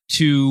want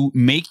to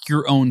make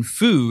your own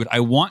food, I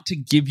want to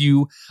give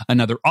you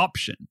another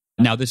option.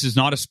 Now, this is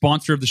not a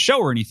sponsor of the show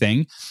or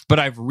anything, but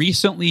I've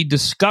recently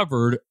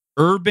discovered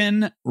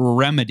Urban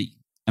Remedy.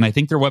 And I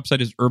think their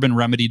website is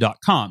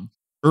urbanremedy.com.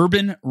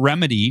 Urban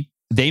Remedy,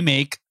 they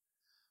make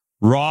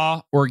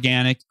raw,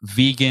 organic,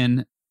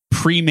 vegan,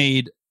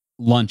 pre-made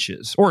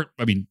lunches, or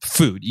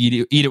food.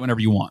 Eat it whenever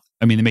you want.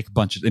 They make a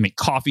bunch of, they make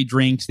coffee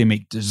drinks, they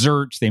make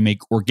desserts, they make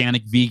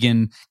organic,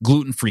 vegan,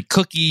 gluten-free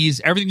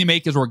cookies. Everything they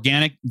make is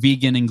organic,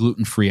 vegan, and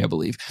gluten-free, I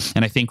believe.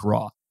 And I think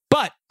raw.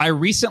 But I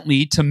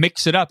recently, to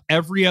mix it up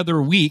every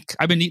other week,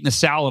 I've been eating the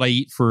salad I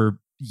eat for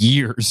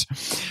years.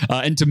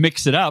 And to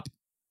mix it up,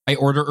 I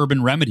order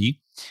Urban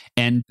Remedy.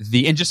 And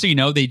just so you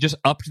know, they just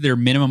upped their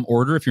minimum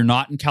order. If you're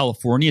not in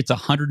California, it's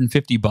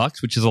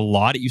 $150, which is a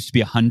lot. It used to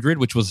be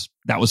 $100,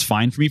 that was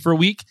fine for me for a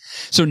week.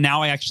 So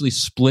now I actually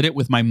split it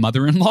with my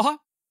mother-in-law.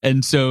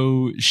 And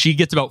so she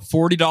gets about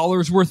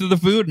 $40 worth of the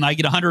food and I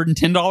get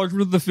 $110 worth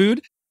of the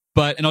food.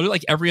 And I'll do it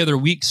like every other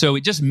week. So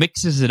it just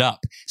mixes it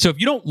up. So if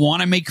you don't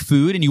want to make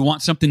food and you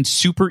want something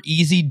super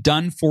easy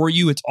done for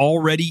you, it's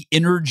already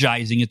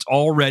energizing, it's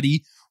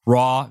already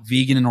raw,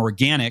 vegan, and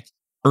organic,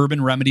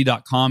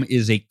 urbanremedy.com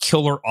is a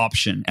killer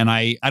option. And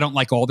I don't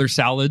like all their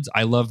salads.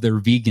 I love their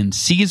vegan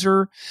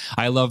Caesar.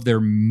 I love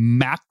their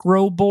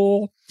macro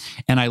bowl.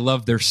 And I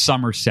love their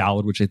summer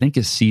salad, which I think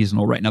is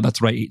seasonal right now. That's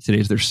what I ate today,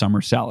 is their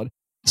summer salad.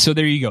 So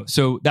there you go.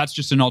 So that's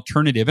just an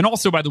alternative. And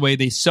also, by the way,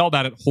 they sell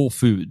that at Whole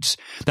Foods.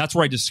 That's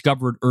where I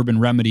discovered Urban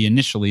Remedy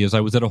initially, as I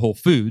was at a Whole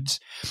Foods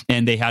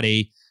and they had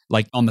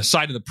on the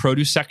side of the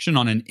produce section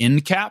on an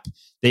end cap,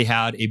 they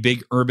had a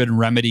big Urban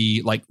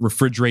Remedy,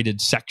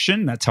 refrigerated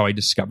section. That's how I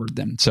discovered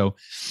them. So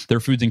their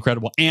food's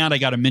incredible. And I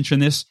got to mention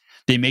this.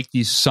 They make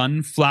these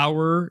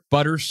sunflower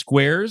butter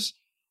squares.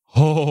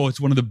 Oh, it's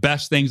one of the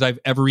best things I've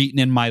ever eaten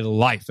in my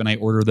life. And I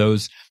order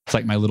those. It's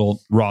like my little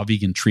raw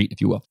vegan treat,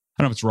 if you will.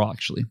 I don't know if it's raw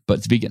actually, but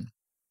it's vegan.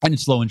 And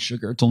it's low in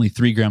sugar. It's only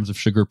 3 grams of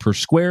sugar per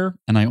square.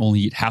 And I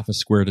only eat half a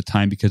square at a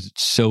time because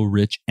it's so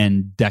rich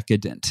and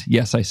decadent.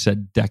 Yes, I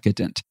said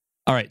decadent.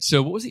 All right.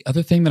 So what was the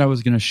other thing that I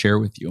was going to share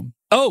with you?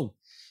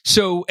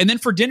 And then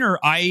for dinner,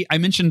 I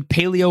mentioned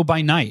paleo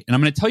by night. And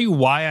I'm going to tell you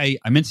why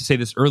I meant to say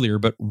this earlier,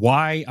 but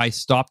why I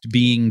stopped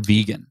being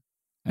vegan.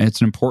 And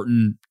it's an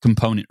important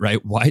component,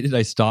 right? Why did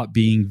I stop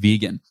being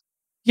vegan?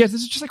 Yeah,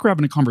 this is just like we're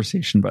having a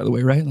conversation, by the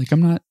way, right?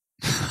 I'm not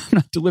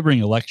delivering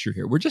a lecture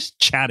here. We're just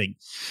chatting.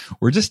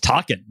 We're just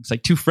talking. It's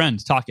like two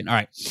friends talking. All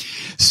right.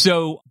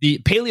 So the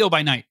paleo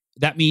by night,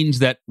 that means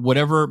that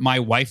whatever my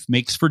wife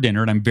makes for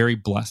dinner, and I'm very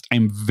blessed.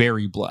 I'm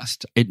very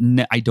blessed.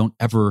 I don't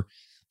ever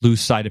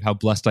lose sight of how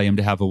blessed I am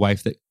to have a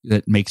wife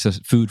that makes us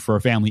food for our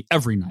family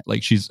every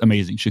night. She's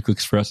amazing. She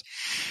cooks for us.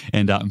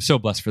 And I'm so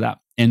blessed for that.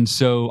 And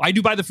so I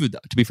do buy the food though,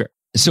 to be fair.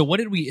 So I'm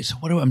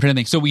trying to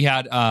think. So we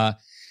had,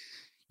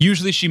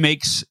 usually she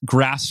makes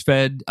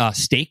grass-fed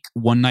steak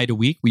one night a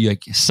week. We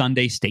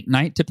Sunday steak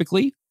night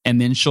typically. And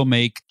then she'll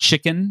make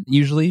chicken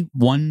usually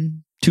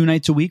 1-2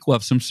 nights a week. We'll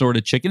have some sort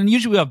of chicken. And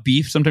usually we have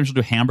beef. Sometimes she'll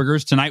do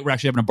hamburgers. Tonight we're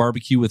actually having a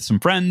barbecue with some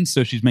friends.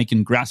 So she's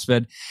making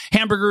grass-fed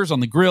hamburgers on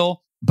the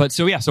grill. But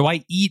so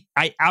I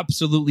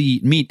absolutely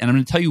eat meat. And I'm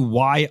going to tell you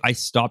why I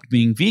stopped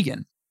being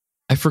vegan.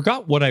 I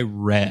forgot what I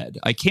read.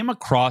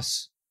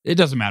 It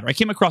doesn't matter. I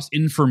came across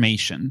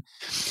information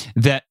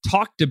that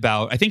talked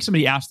about, I think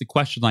somebody asked the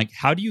question,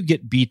 how do you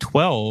get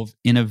B12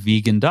 in a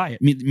vegan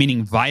diet?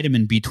 Meaning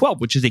vitamin B12,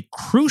 which is a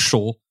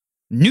crucial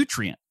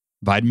nutrient.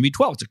 Vitamin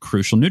B12, it's a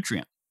crucial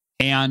nutrient.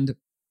 And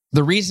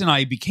the reason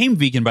I became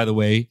vegan, by the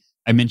way,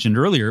 I mentioned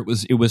earlier,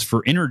 it was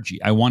for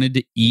energy. I wanted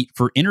to eat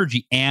for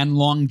energy and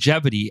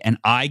longevity. And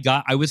I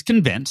was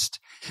convinced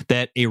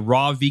that a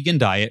raw vegan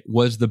diet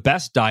was the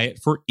best diet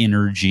for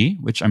energy,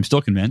 which I'm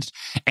still convinced,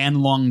 and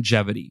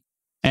longevity.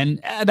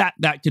 And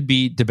that could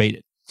be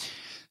debated.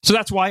 So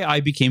that's why I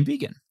became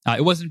vegan.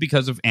 It wasn't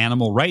because of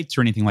animal rights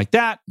or anything like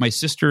that. My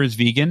sister is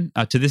vegan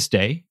to this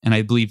day, and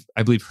I believe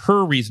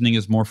her reasoning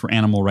is more for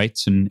animal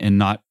rights and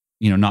not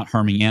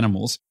harming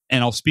animals.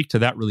 And I'll speak to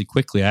that really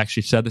quickly. I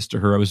actually said this to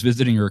her. I was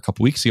visiting her a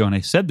couple weeks ago, and I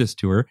said this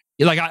to her.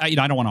 I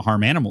don't want to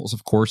harm animals.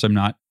 Of course, I'm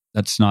not.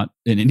 That's not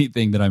in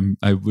anything that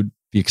I would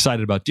be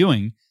excited about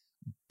doing.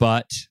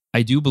 But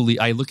I do believe,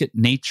 I look at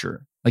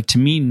nature. To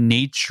me,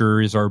 nature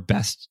is our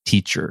best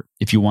teacher.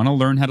 If you want to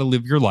learn how to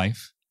live your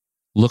life,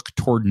 look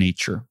toward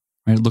nature.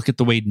 Right? Look at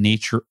the way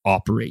nature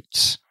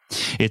operates.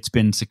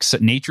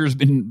 Nature's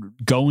been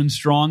going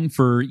strong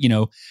for,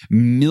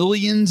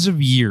 millions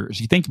of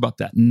years. You think about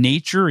that.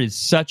 Nature is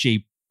such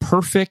a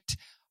perfect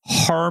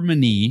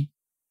harmonic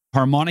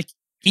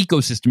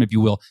ecosystem, if you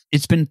will.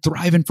 It's been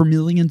thriving for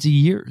millions of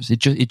years. It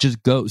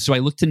just goes. So I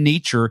look to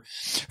nature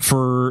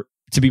to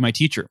be my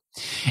teacher.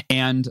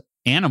 And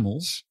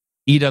animals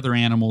eat other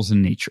animals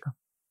in nature.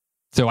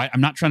 So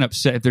I'm not trying to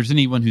upset. If there's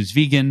anyone who's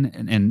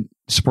vegan and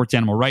supports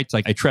animal rights,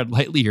 I tread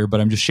lightly here, but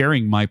I'm just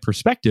sharing my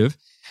perspective,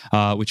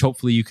 which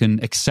hopefully you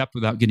can accept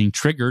without getting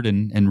triggered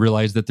and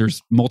realize that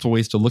there's multiple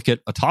ways to look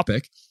at a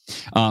topic.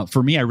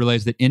 For me, I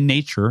realized that in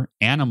nature,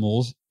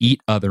 animals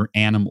eat other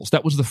animals.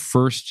 That was the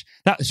first.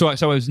 So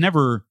I was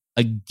never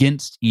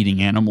against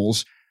eating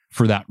animals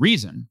for that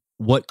reason.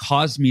 what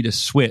caused me to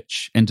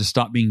switch and to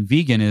stop being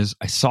vegan is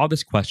I saw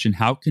this question,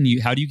 how do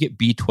you get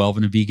B12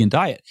 in a vegan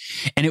diet?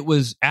 And it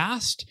was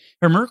asked, if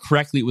I remember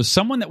correctly, it was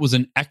someone that was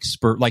an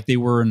expert, like they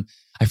were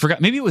I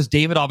forgot, maybe it was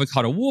David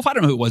Avocado Wolf. I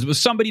don't know who it was. It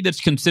was somebody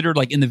that's considered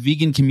like in the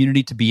vegan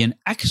community to be an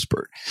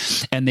expert.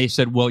 And they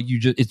said, well,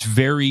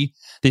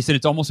 they said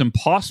it's almost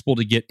impossible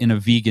to get in a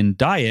vegan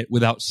diet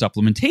without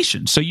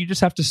supplementation. So you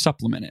just have to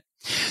supplement it.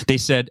 They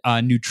said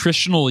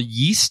nutritional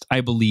yeast,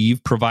 I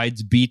believe,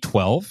 provides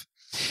B12.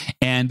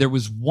 And there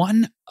was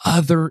one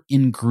other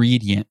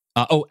ingredient.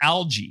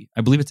 Algae.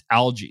 I believe it's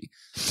algae.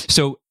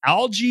 So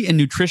algae and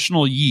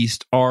nutritional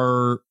yeast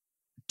are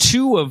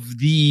two of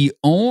the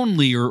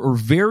only or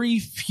very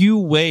few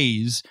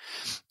ways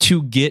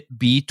to get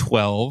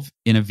B12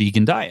 in a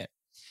vegan diet.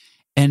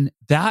 And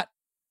that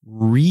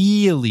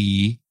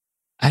really,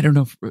 I don't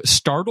know,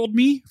 startled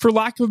me, for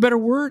lack of a better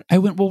word. I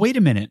went, well, wait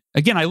a minute.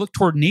 Again, I look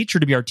toward nature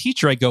to be our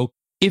teacher. I go,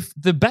 if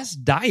the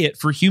best diet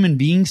for human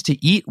beings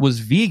to eat was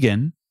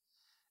vegan,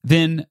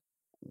 then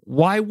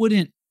why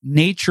wouldn't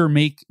nature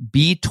make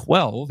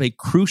B12, a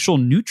crucial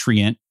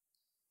nutrient,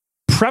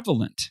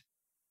 prevalent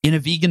in a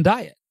vegan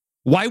diet?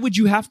 Why would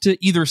you have to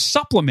either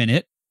supplement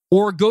it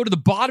or go to the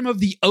bottom of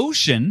the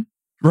ocean,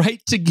 right,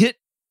 to get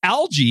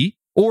algae?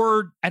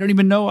 Or I don't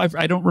even know.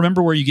 I don't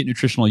remember where you get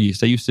nutritional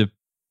yeast. I used to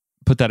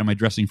put that in my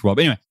dressing for a while.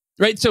 But anyway,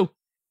 right? So,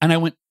 and I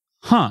went,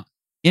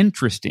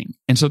 interesting.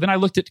 And so then I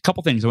looked at a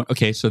couple things. I went,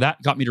 okay, so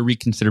that got me to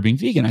reconsider being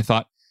vegan. I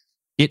thought,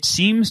 it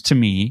seems to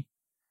me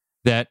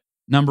that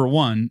number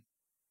one,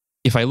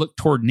 if I look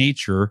toward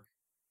nature,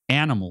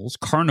 animals,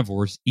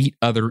 carnivores, eat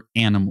other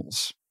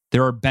animals.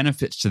 There are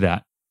benefits to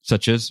that,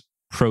 such as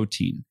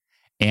protein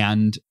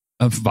and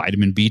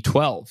vitamin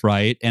B12,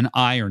 right? And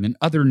iron and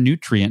other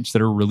nutrients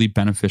that are really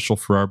beneficial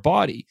for our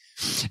body.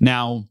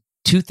 Now,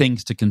 two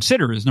things to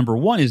consider is number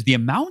one is the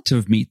amount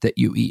of meat that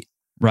you eat,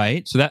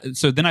 right?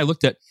 So then I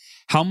looked at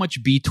how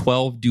much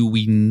B12 do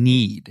we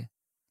need?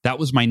 That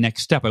was my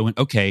next step. I went,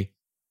 okay,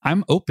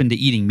 I'm open to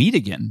eating meat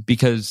again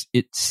because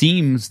it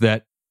seems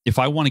that if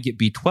I want to get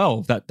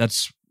B12,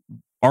 that's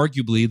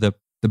arguably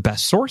the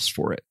best source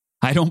for it.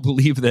 I don't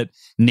believe that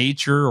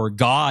nature or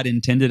God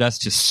intended us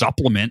to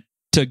supplement,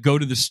 to go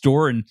to the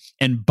store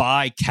and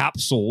buy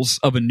capsules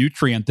of a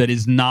nutrient that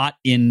is not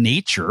in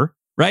nature,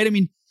 right? I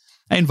mean,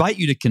 I invite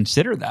you to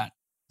consider that.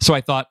 So I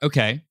thought,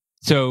 okay,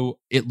 so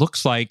it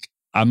looks like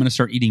I'm going to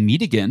start eating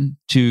meat again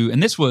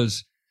and this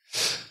was,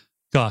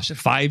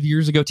 5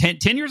 years ago, 10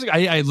 years ago.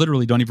 I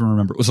literally don't even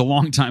remember. It was a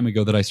long time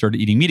ago that I started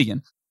eating meat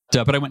again.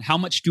 But I went, how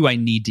much do I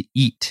need to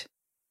eat?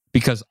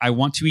 Because I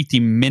want to eat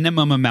the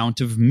minimum amount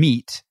of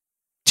meat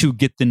to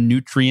get the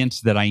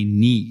nutrients that I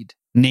need,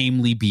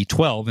 namely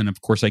B12. And of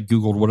course, I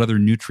Googled what other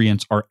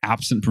nutrients are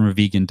absent from a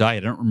vegan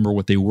diet. I don't remember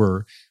what they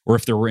were or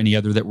if there were any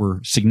other that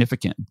were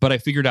significant. But I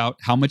figured out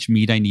how much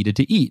meat I needed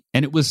to eat.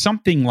 And it was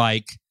something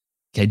like,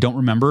 I don't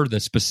remember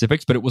the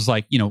specifics, but it was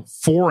like,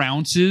 4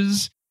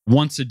 ounces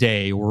once a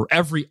day or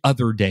every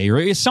other day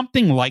or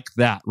something like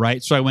that,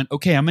 right? So I went,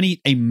 okay, I'm going to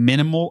eat a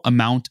minimal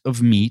amount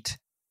of meat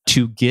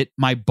to get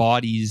my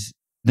body's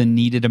the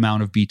needed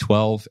amount of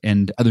B12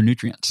 and other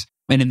nutrients.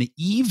 And in the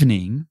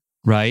evening,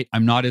 right,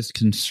 I'm not as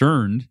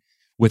concerned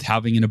with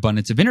having an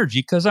abundance of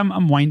energy because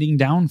I'm winding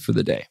down for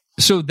the day.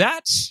 So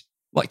that's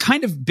like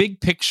kind of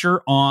big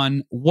picture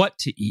on what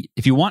to eat.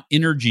 If you want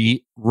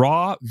energy,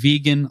 raw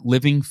vegan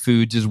living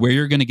foods is where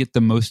you're going to get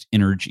the most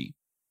energy.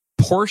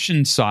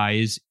 Portion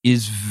size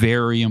is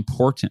very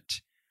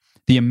important.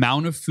 The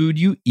amount of food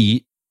you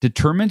eat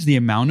determines the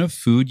amount of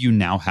food you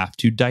now have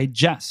to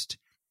digest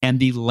and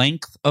the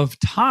length of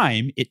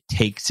time it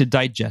takes to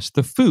digest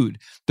the food.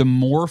 The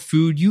more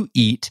food you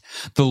eat,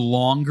 the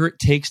longer it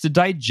takes to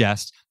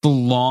digest, the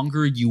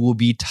longer you will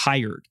be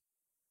tired.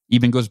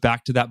 Even goes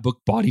back to that book,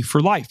 Body for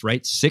Life,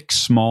 right? 6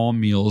 small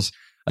meals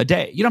a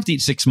day. You don't have to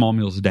eat 6 small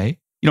meals a day.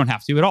 You don't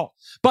have to at all.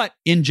 But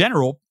in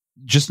general,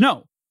 just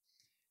know,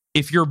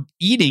 if you're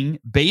eating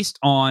based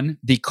on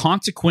the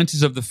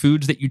consequences of the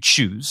foods that you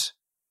choose,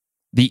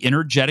 the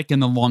energetic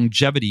and the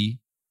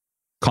longevity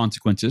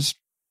consequences,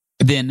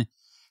 then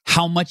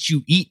how much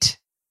you eat,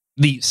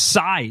 the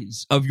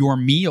size of your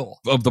meal,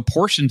 of the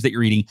portions that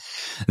you're eating,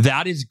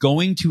 that is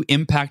going to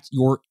impact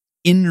your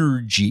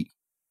energy,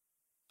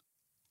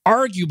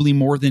 arguably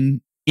more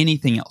than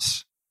anything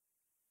else.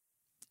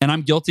 And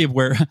I'm guilty of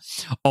where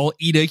I'll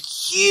eat a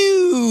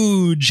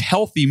huge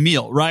healthy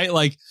meal, right?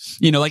 Like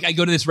I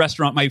go to this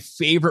restaurant, my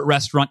favorite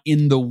restaurant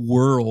in the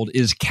world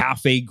is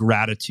Cafe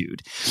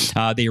Gratitude.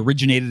 They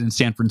originated in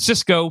San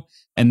Francisco.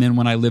 And then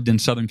when I lived in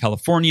Southern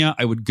California,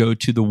 I would go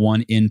to the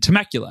one in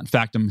Temecula. In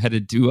fact, I'm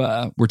headed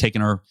to, we're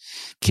taking our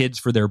kids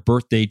for their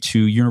birthday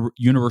to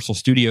Universal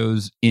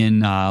Studios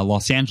in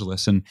Los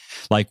Angeles. And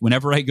like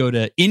whenever I go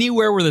to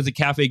anywhere where there's a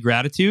Cafe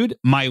Gratitude,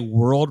 my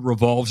world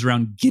revolves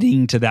around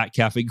getting to that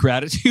Cafe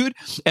Gratitude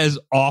as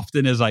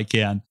often as I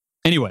can.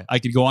 Anyway, I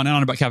could go on and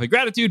on about Cafe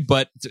Gratitude,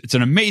 but it's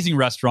an amazing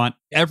restaurant.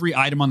 Every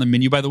item on the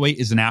menu, by the way,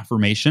 is an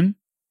affirmation.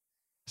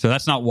 So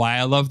that's not why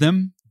I love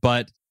them,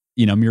 but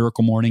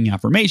Miracle Morning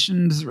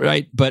affirmations,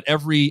 right? But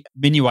every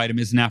menu item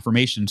is an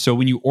affirmation. So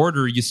when you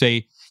order,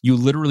 you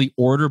literally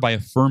order by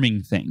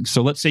affirming things.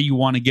 So let's say you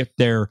want to get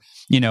their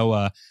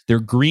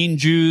green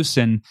juice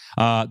and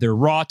their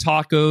raw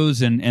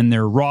tacos and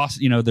their raw,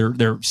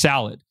 their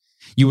salad.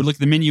 You would look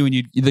at the menu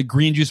and the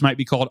green juice might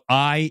be called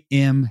I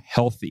am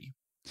healthy.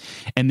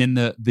 And then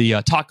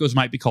the tacos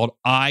might be called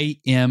I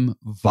am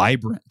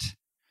vibrant.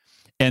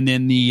 And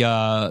then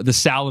the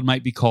salad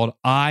might be called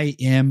I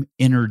am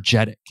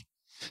energetic.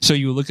 So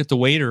you look at the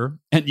waiter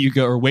and you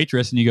go, or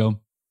waitress, and you go,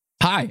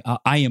 hi,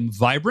 I am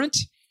vibrant,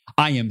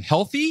 I am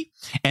healthy,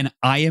 and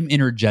I am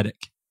energetic.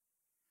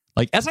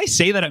 Like, as I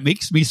say that, it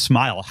makes me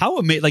smile. How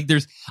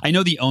amazing! I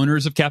know the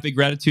owners of Cafe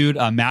Gratitude,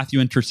 Matthew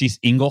and Tercise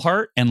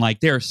Engelhart, and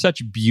they are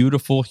such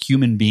beautiful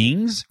human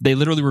beings. They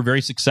literally were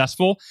very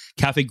successful.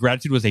 Cafe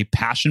Gratitude was a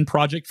passion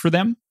project for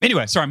them.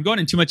 Anyway, sorry, I'm going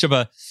in too much of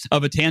a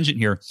tangent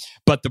here.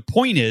 But the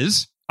point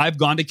is, I've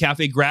gone to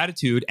Cafe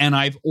Gratitude and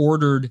I've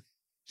ordered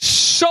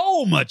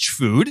so much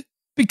food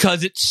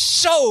because it's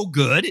so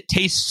good. It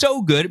tastes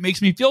so good. It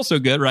makes me feel so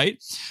good,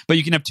 right? But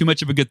you can have too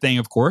much of a good thing,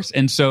 of course.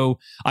 And so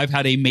I've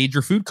had a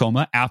major food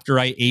coma after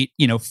I ate,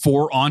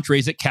 4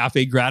 entrees at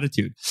Cafe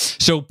Gratitude.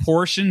 So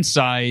portion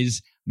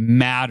size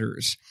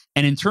matters.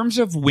 And in terms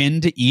of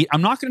when to eat,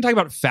 I'm not going to talk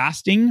about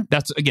fasting.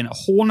 That's, again, a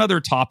whole nother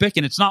topic,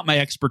 and it's not my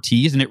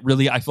expertise. And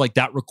I feel like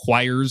that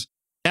requires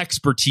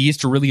expertise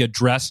to really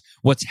address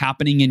what's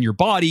happening in your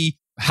body,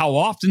 how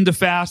often to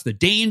fast, the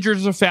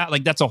dangers of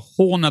fast. That's a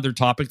whole nother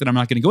topic that I'm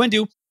not going to go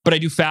into, but I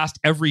do fast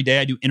every day.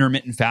 I do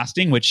intermittent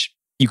fasting, which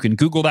you can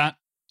Google that.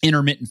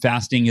 Intermittent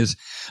fasting is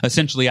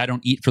essentially I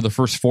don't eat for the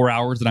first 4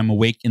 hours that I'm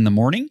awake in the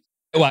morning.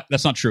 Well,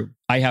 that's not true.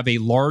 I have a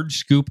large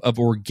scoop of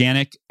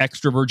organic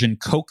extra virgin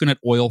coconut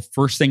oil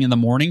first thing in the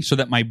morning so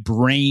that my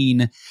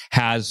brain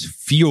has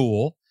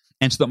fuel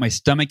and so that my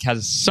stomach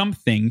has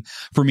something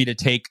for me to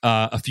take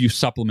a few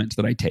supplements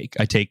that I take.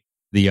 I take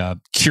the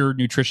Cured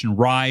Nutrition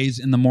Rise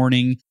in the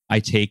morning. I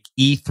take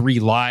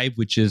E3 Live,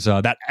 which is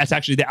that's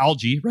actually the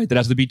algae, right? That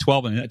has the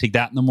B12 in it. I take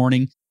that in the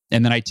morning.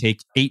 And then I take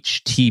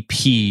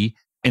HTP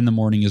in the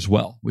morning as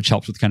well, which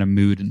helps with kind of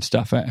mood and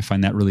stuff. I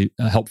find that really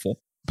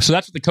helpful. So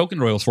that's what the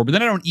coconut oil is for. But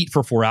then I don't eat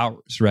for 4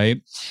 hours,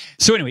 right?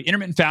 So anyway,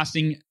 intermittent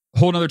fasting,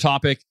 whole nother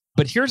topic.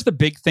 But here's the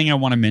big thing I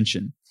want to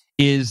mention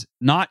is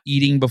not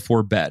eating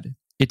before bed.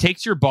 It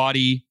takes your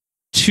body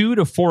 2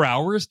 to 4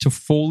 hours to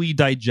fully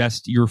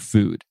digest your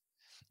food.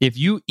 If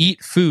you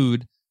eat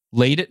food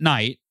late at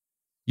night,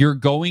 you're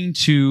going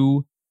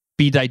to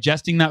be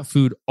digesting that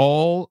food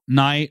all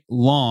night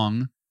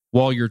long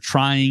while you're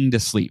trying to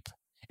sleep.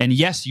 And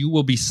yes, you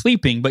will be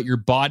sleeping, but your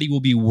body will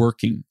be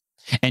working.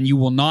 And you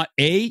will not,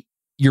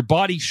 your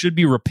body should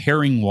be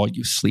repairing while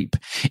you sleep.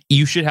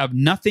 You should have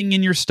nothing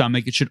in your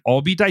stomach. It should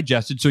all be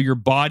digested so your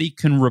body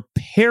can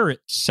repair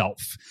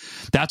itself.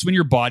 That's when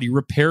your body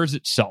repairs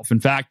itself.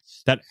 In fact,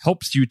 that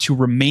helps you to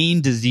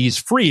remain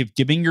disease-free, of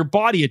giving your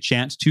body a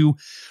chance to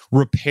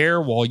repair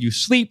while you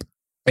sleep.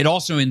 It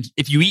also,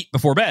 if you eat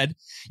before bed,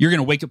 you're going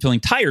to wake up feeling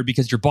tired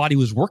because your body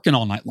was working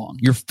all night long.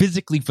 You're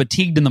physically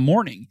fatigued in the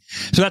morning.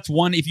 So that's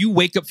one. If you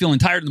wake up feeling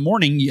tired in the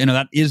morning,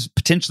 that is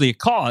potentially a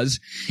cause,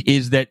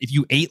 is that if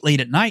you ate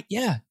late at night,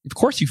 yeah, of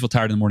course you feel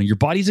tired in the morning. Your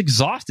body's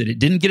exhausted. It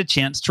didn't get a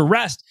chance to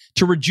rest,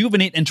 to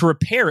rejuvenate, and to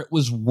repair. It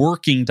was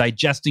working,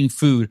 digesting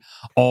food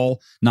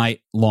all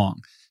night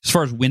long. As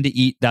far as when to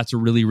eat, that's a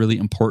really, really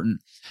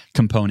important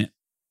component.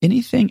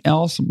 Anything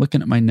else? I'm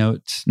looking at my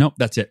notes. Nope,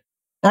 that's it.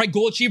 All right,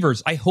 goal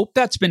achievers, I hope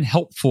that's been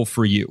helpful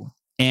for you.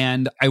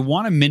 And I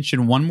want to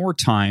mention one more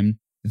time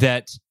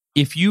that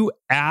if you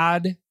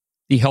add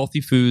the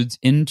healthy foods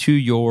into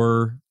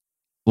your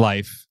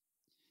life,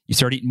 you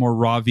start eating more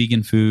raw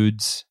vegan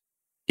foods,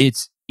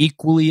 it's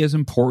equally as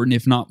important,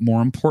 if not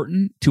more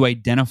important, to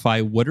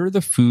identify what are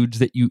the foods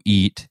that you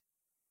eat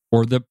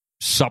or the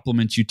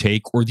supplements you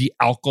take or the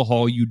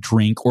alcohol you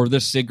drink or the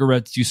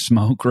cigarettes you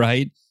smoke,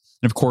 right?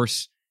 And of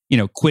course,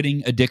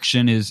 quitting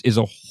addiction is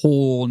a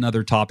whole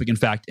nother topic. In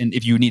fact, and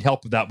if you need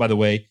help with that, by the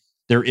way,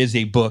 there is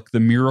a book, The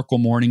Miracle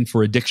Morning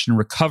for Addiction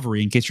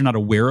Recovery. In case you're not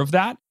aware of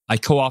that, I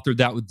co-authored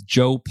that with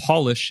Joe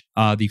Polish,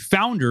 the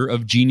founder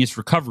of Genius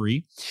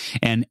Recovery,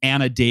 and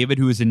Anna David,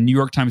 who is a New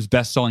York Times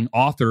bestselling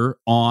author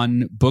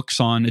on books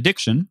on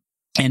addiction.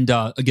 And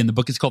again, the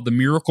book is called The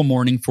Miracle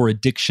Morning for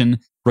Addiction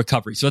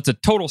Recovery. So that's a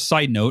total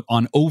side note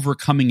on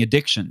overcoming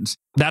addictions.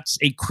 That's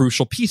a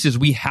crucial piece, is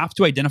we have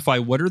to identify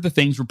what are the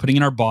things we're putting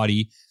in our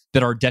body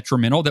that are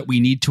detrimental that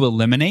we need to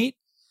eliminate,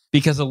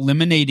 because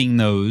eliminating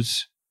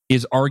those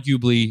is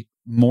arguably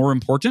more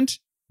important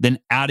than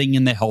adding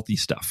in the healthy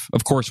stuff.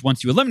 Of course,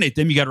 once you eliminate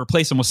them, you got to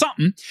replace them with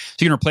something. So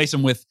you can replace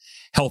them with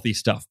healthy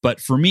stuff.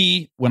 But for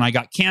me, when I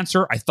got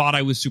cancer, I thought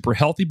I was super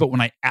healthy. But when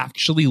I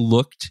actually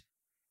looked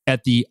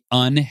at the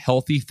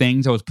unhealthy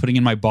things I was putting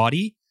in my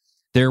body,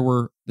 they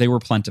were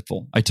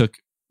plentiful. I took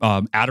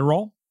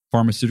Adderall,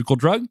 pharmaceutical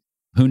drug.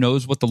 Who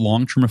knows what the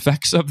long-term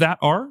effects of that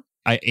are?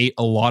 I ate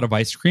a lot of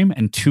ice cream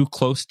and too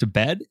close to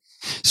bed.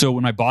 So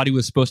when my body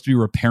was supposed to be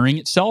repairing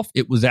itself,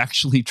 it was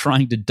actually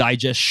trying to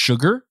digest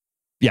sugar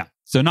Yeah.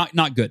 So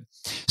not good.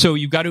 So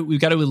we've got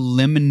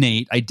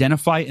to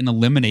identify and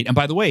eliminate. And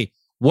by the way,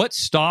 what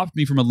stopped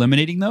me from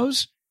eliminating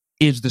those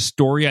is the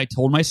story I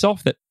told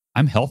myself that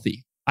I'm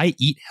healthy. I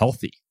eat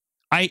healthy.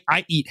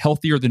 I eat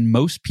healthier than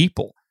most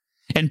people.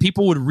 And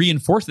people would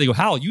reinforce it. They go,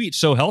 Hal, you eat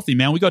so healthy,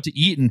 man. We got to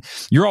eat and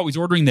you're always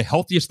ordering the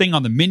healthiest thing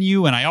on the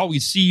menu. And I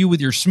always see you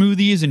with your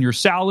smoothies and your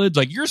salads.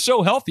 Like, you're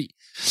so healthy.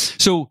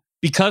 So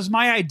because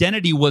my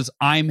identity was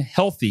I'm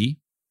healthy,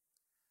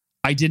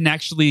 I didn't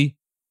actually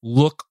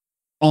look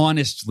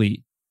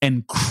honestly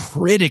and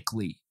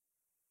critically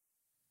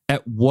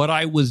at what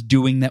I was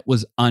doing that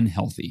was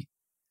unhealthy.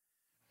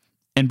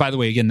 And by the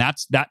way, again,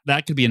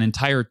 that could be an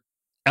entire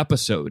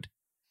episode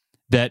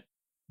that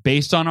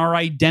based on our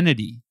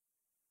identity,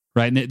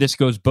 right? And this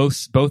goes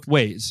both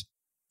ways.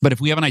 But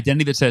if we have an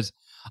identity that says,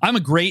 I'm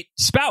a great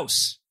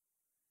spouse,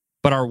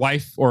 but our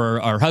wife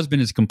or our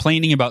husband is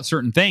complaining about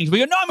certain things, we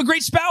go, no, I'm a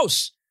great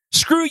spouse.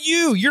 Screw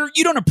you.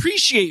 You don't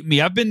appreciate me.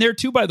 I've been there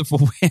too, by the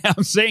way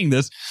I'm saying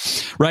this,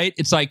 right?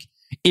 It's like,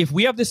 if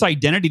we have this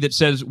identity that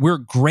says we're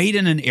great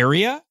in an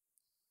area,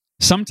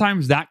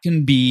 sometimes that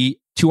can be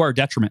to our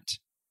detriment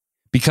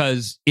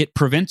because it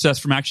prevents us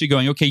from actually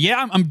going, okay,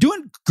 yeah, I'm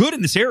doing good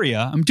in this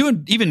area. I'm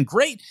doing even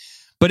great.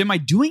 But am I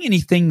doing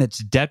anything that's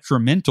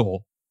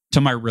detrimental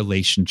to my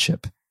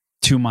relationship,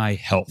 to my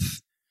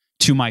health,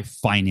 to my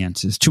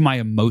finances, to my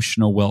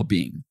emotional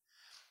well-being?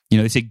 You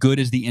know, they say good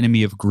is the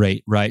enemy of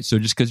great, right? So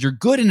just because you're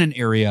good in an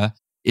area,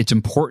 it's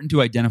important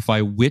to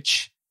identify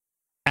which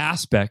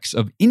aspects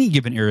of any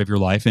given area of your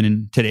life.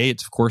 And today,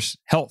 it's, of course,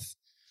 health,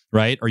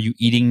 right? Are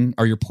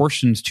your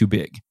portions too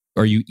big?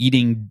 Are you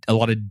eating a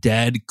lot of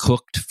dead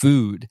cooked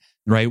food,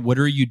 right? What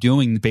are you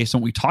doing based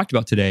on what we talked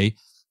about today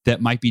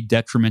that might be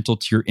detrimental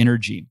to your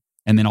energy?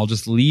 And then I'll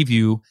just leave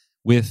you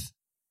with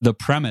the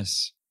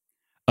premise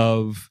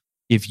of,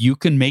 if you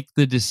can make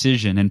the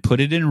decision and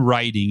put it in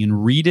writing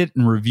and read it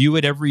and review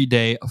it every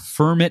day,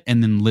 affirm it,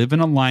 and then live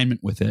in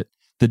alignment with it,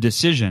 the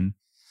decision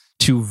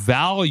to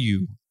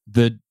value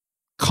the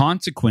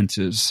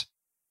consequences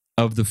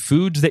of the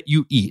foods that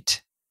you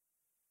eat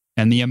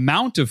and the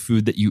amount of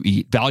food that you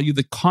eat, value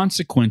the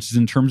consequences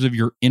in terms of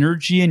your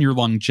energy and your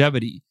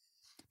longevity.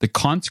 The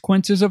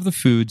consequences of the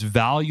foods,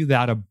 value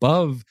that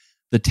above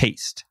the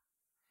taste.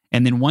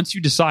 And then once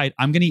you decide,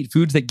 I'm going to eat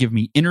foods that give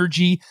me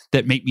energy,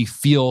 that make me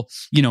feel,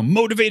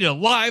 motivated,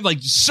 alive, like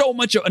so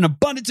much an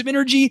abundance of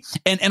energy,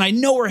 and I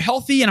know are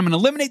healthy, and I'm going to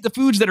eliminate the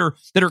foods that are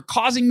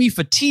causing me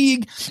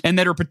fatigue and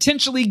that are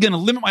potentially going to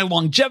limit my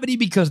longevity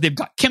because they've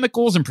got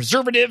chemicals and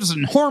preservatives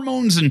and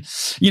hormones and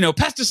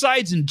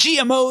pesticides and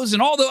GMOs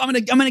and all the I'm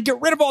going to get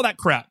rid of all that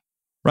crap,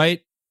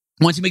 right?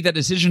 Once you make that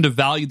decision to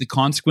value the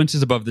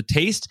consequences above the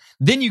taste,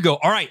 then you go,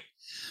 all right,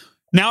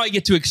 now I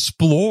get to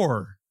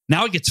explore.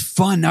 Now it gets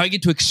fun. Now I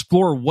get to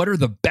explore what are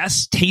the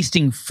best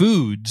tasting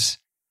foods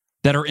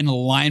that are in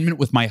alignment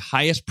with my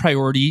highest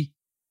priority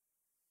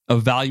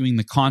of valuing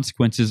the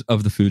consequences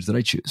of the foods that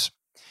I choose.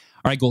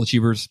 All right, goal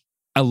achievers,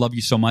 I love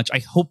you so much. I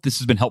hope this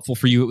has been helpful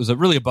for you. It was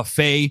really a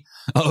buffet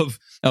of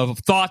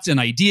thoughts and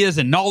ideas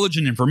and knowledge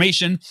and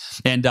information.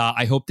 And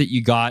I hope that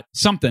you got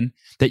something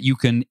that you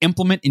can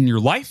implement in your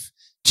life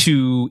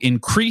to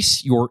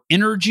increase your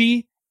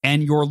energy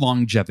and your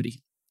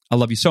longevity. I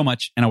love you so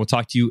much, and I will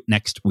talk to you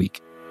next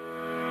week.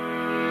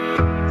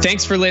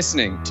 Thanks for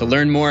listening. To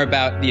learn more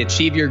about the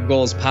Achieve Your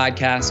Goals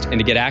podcast and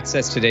to get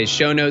access to today's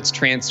show notes,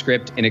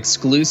 transcript, and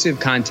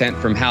exclusive content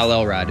from Hal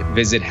Elrod,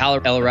 visit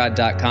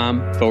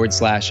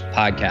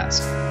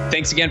halelrod.com/podcast.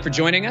 Thanks again for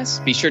joining us.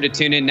 Be sure to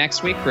tune in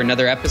next week for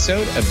another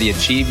episode of the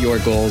Achieve Your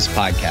Goals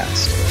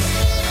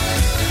podcast.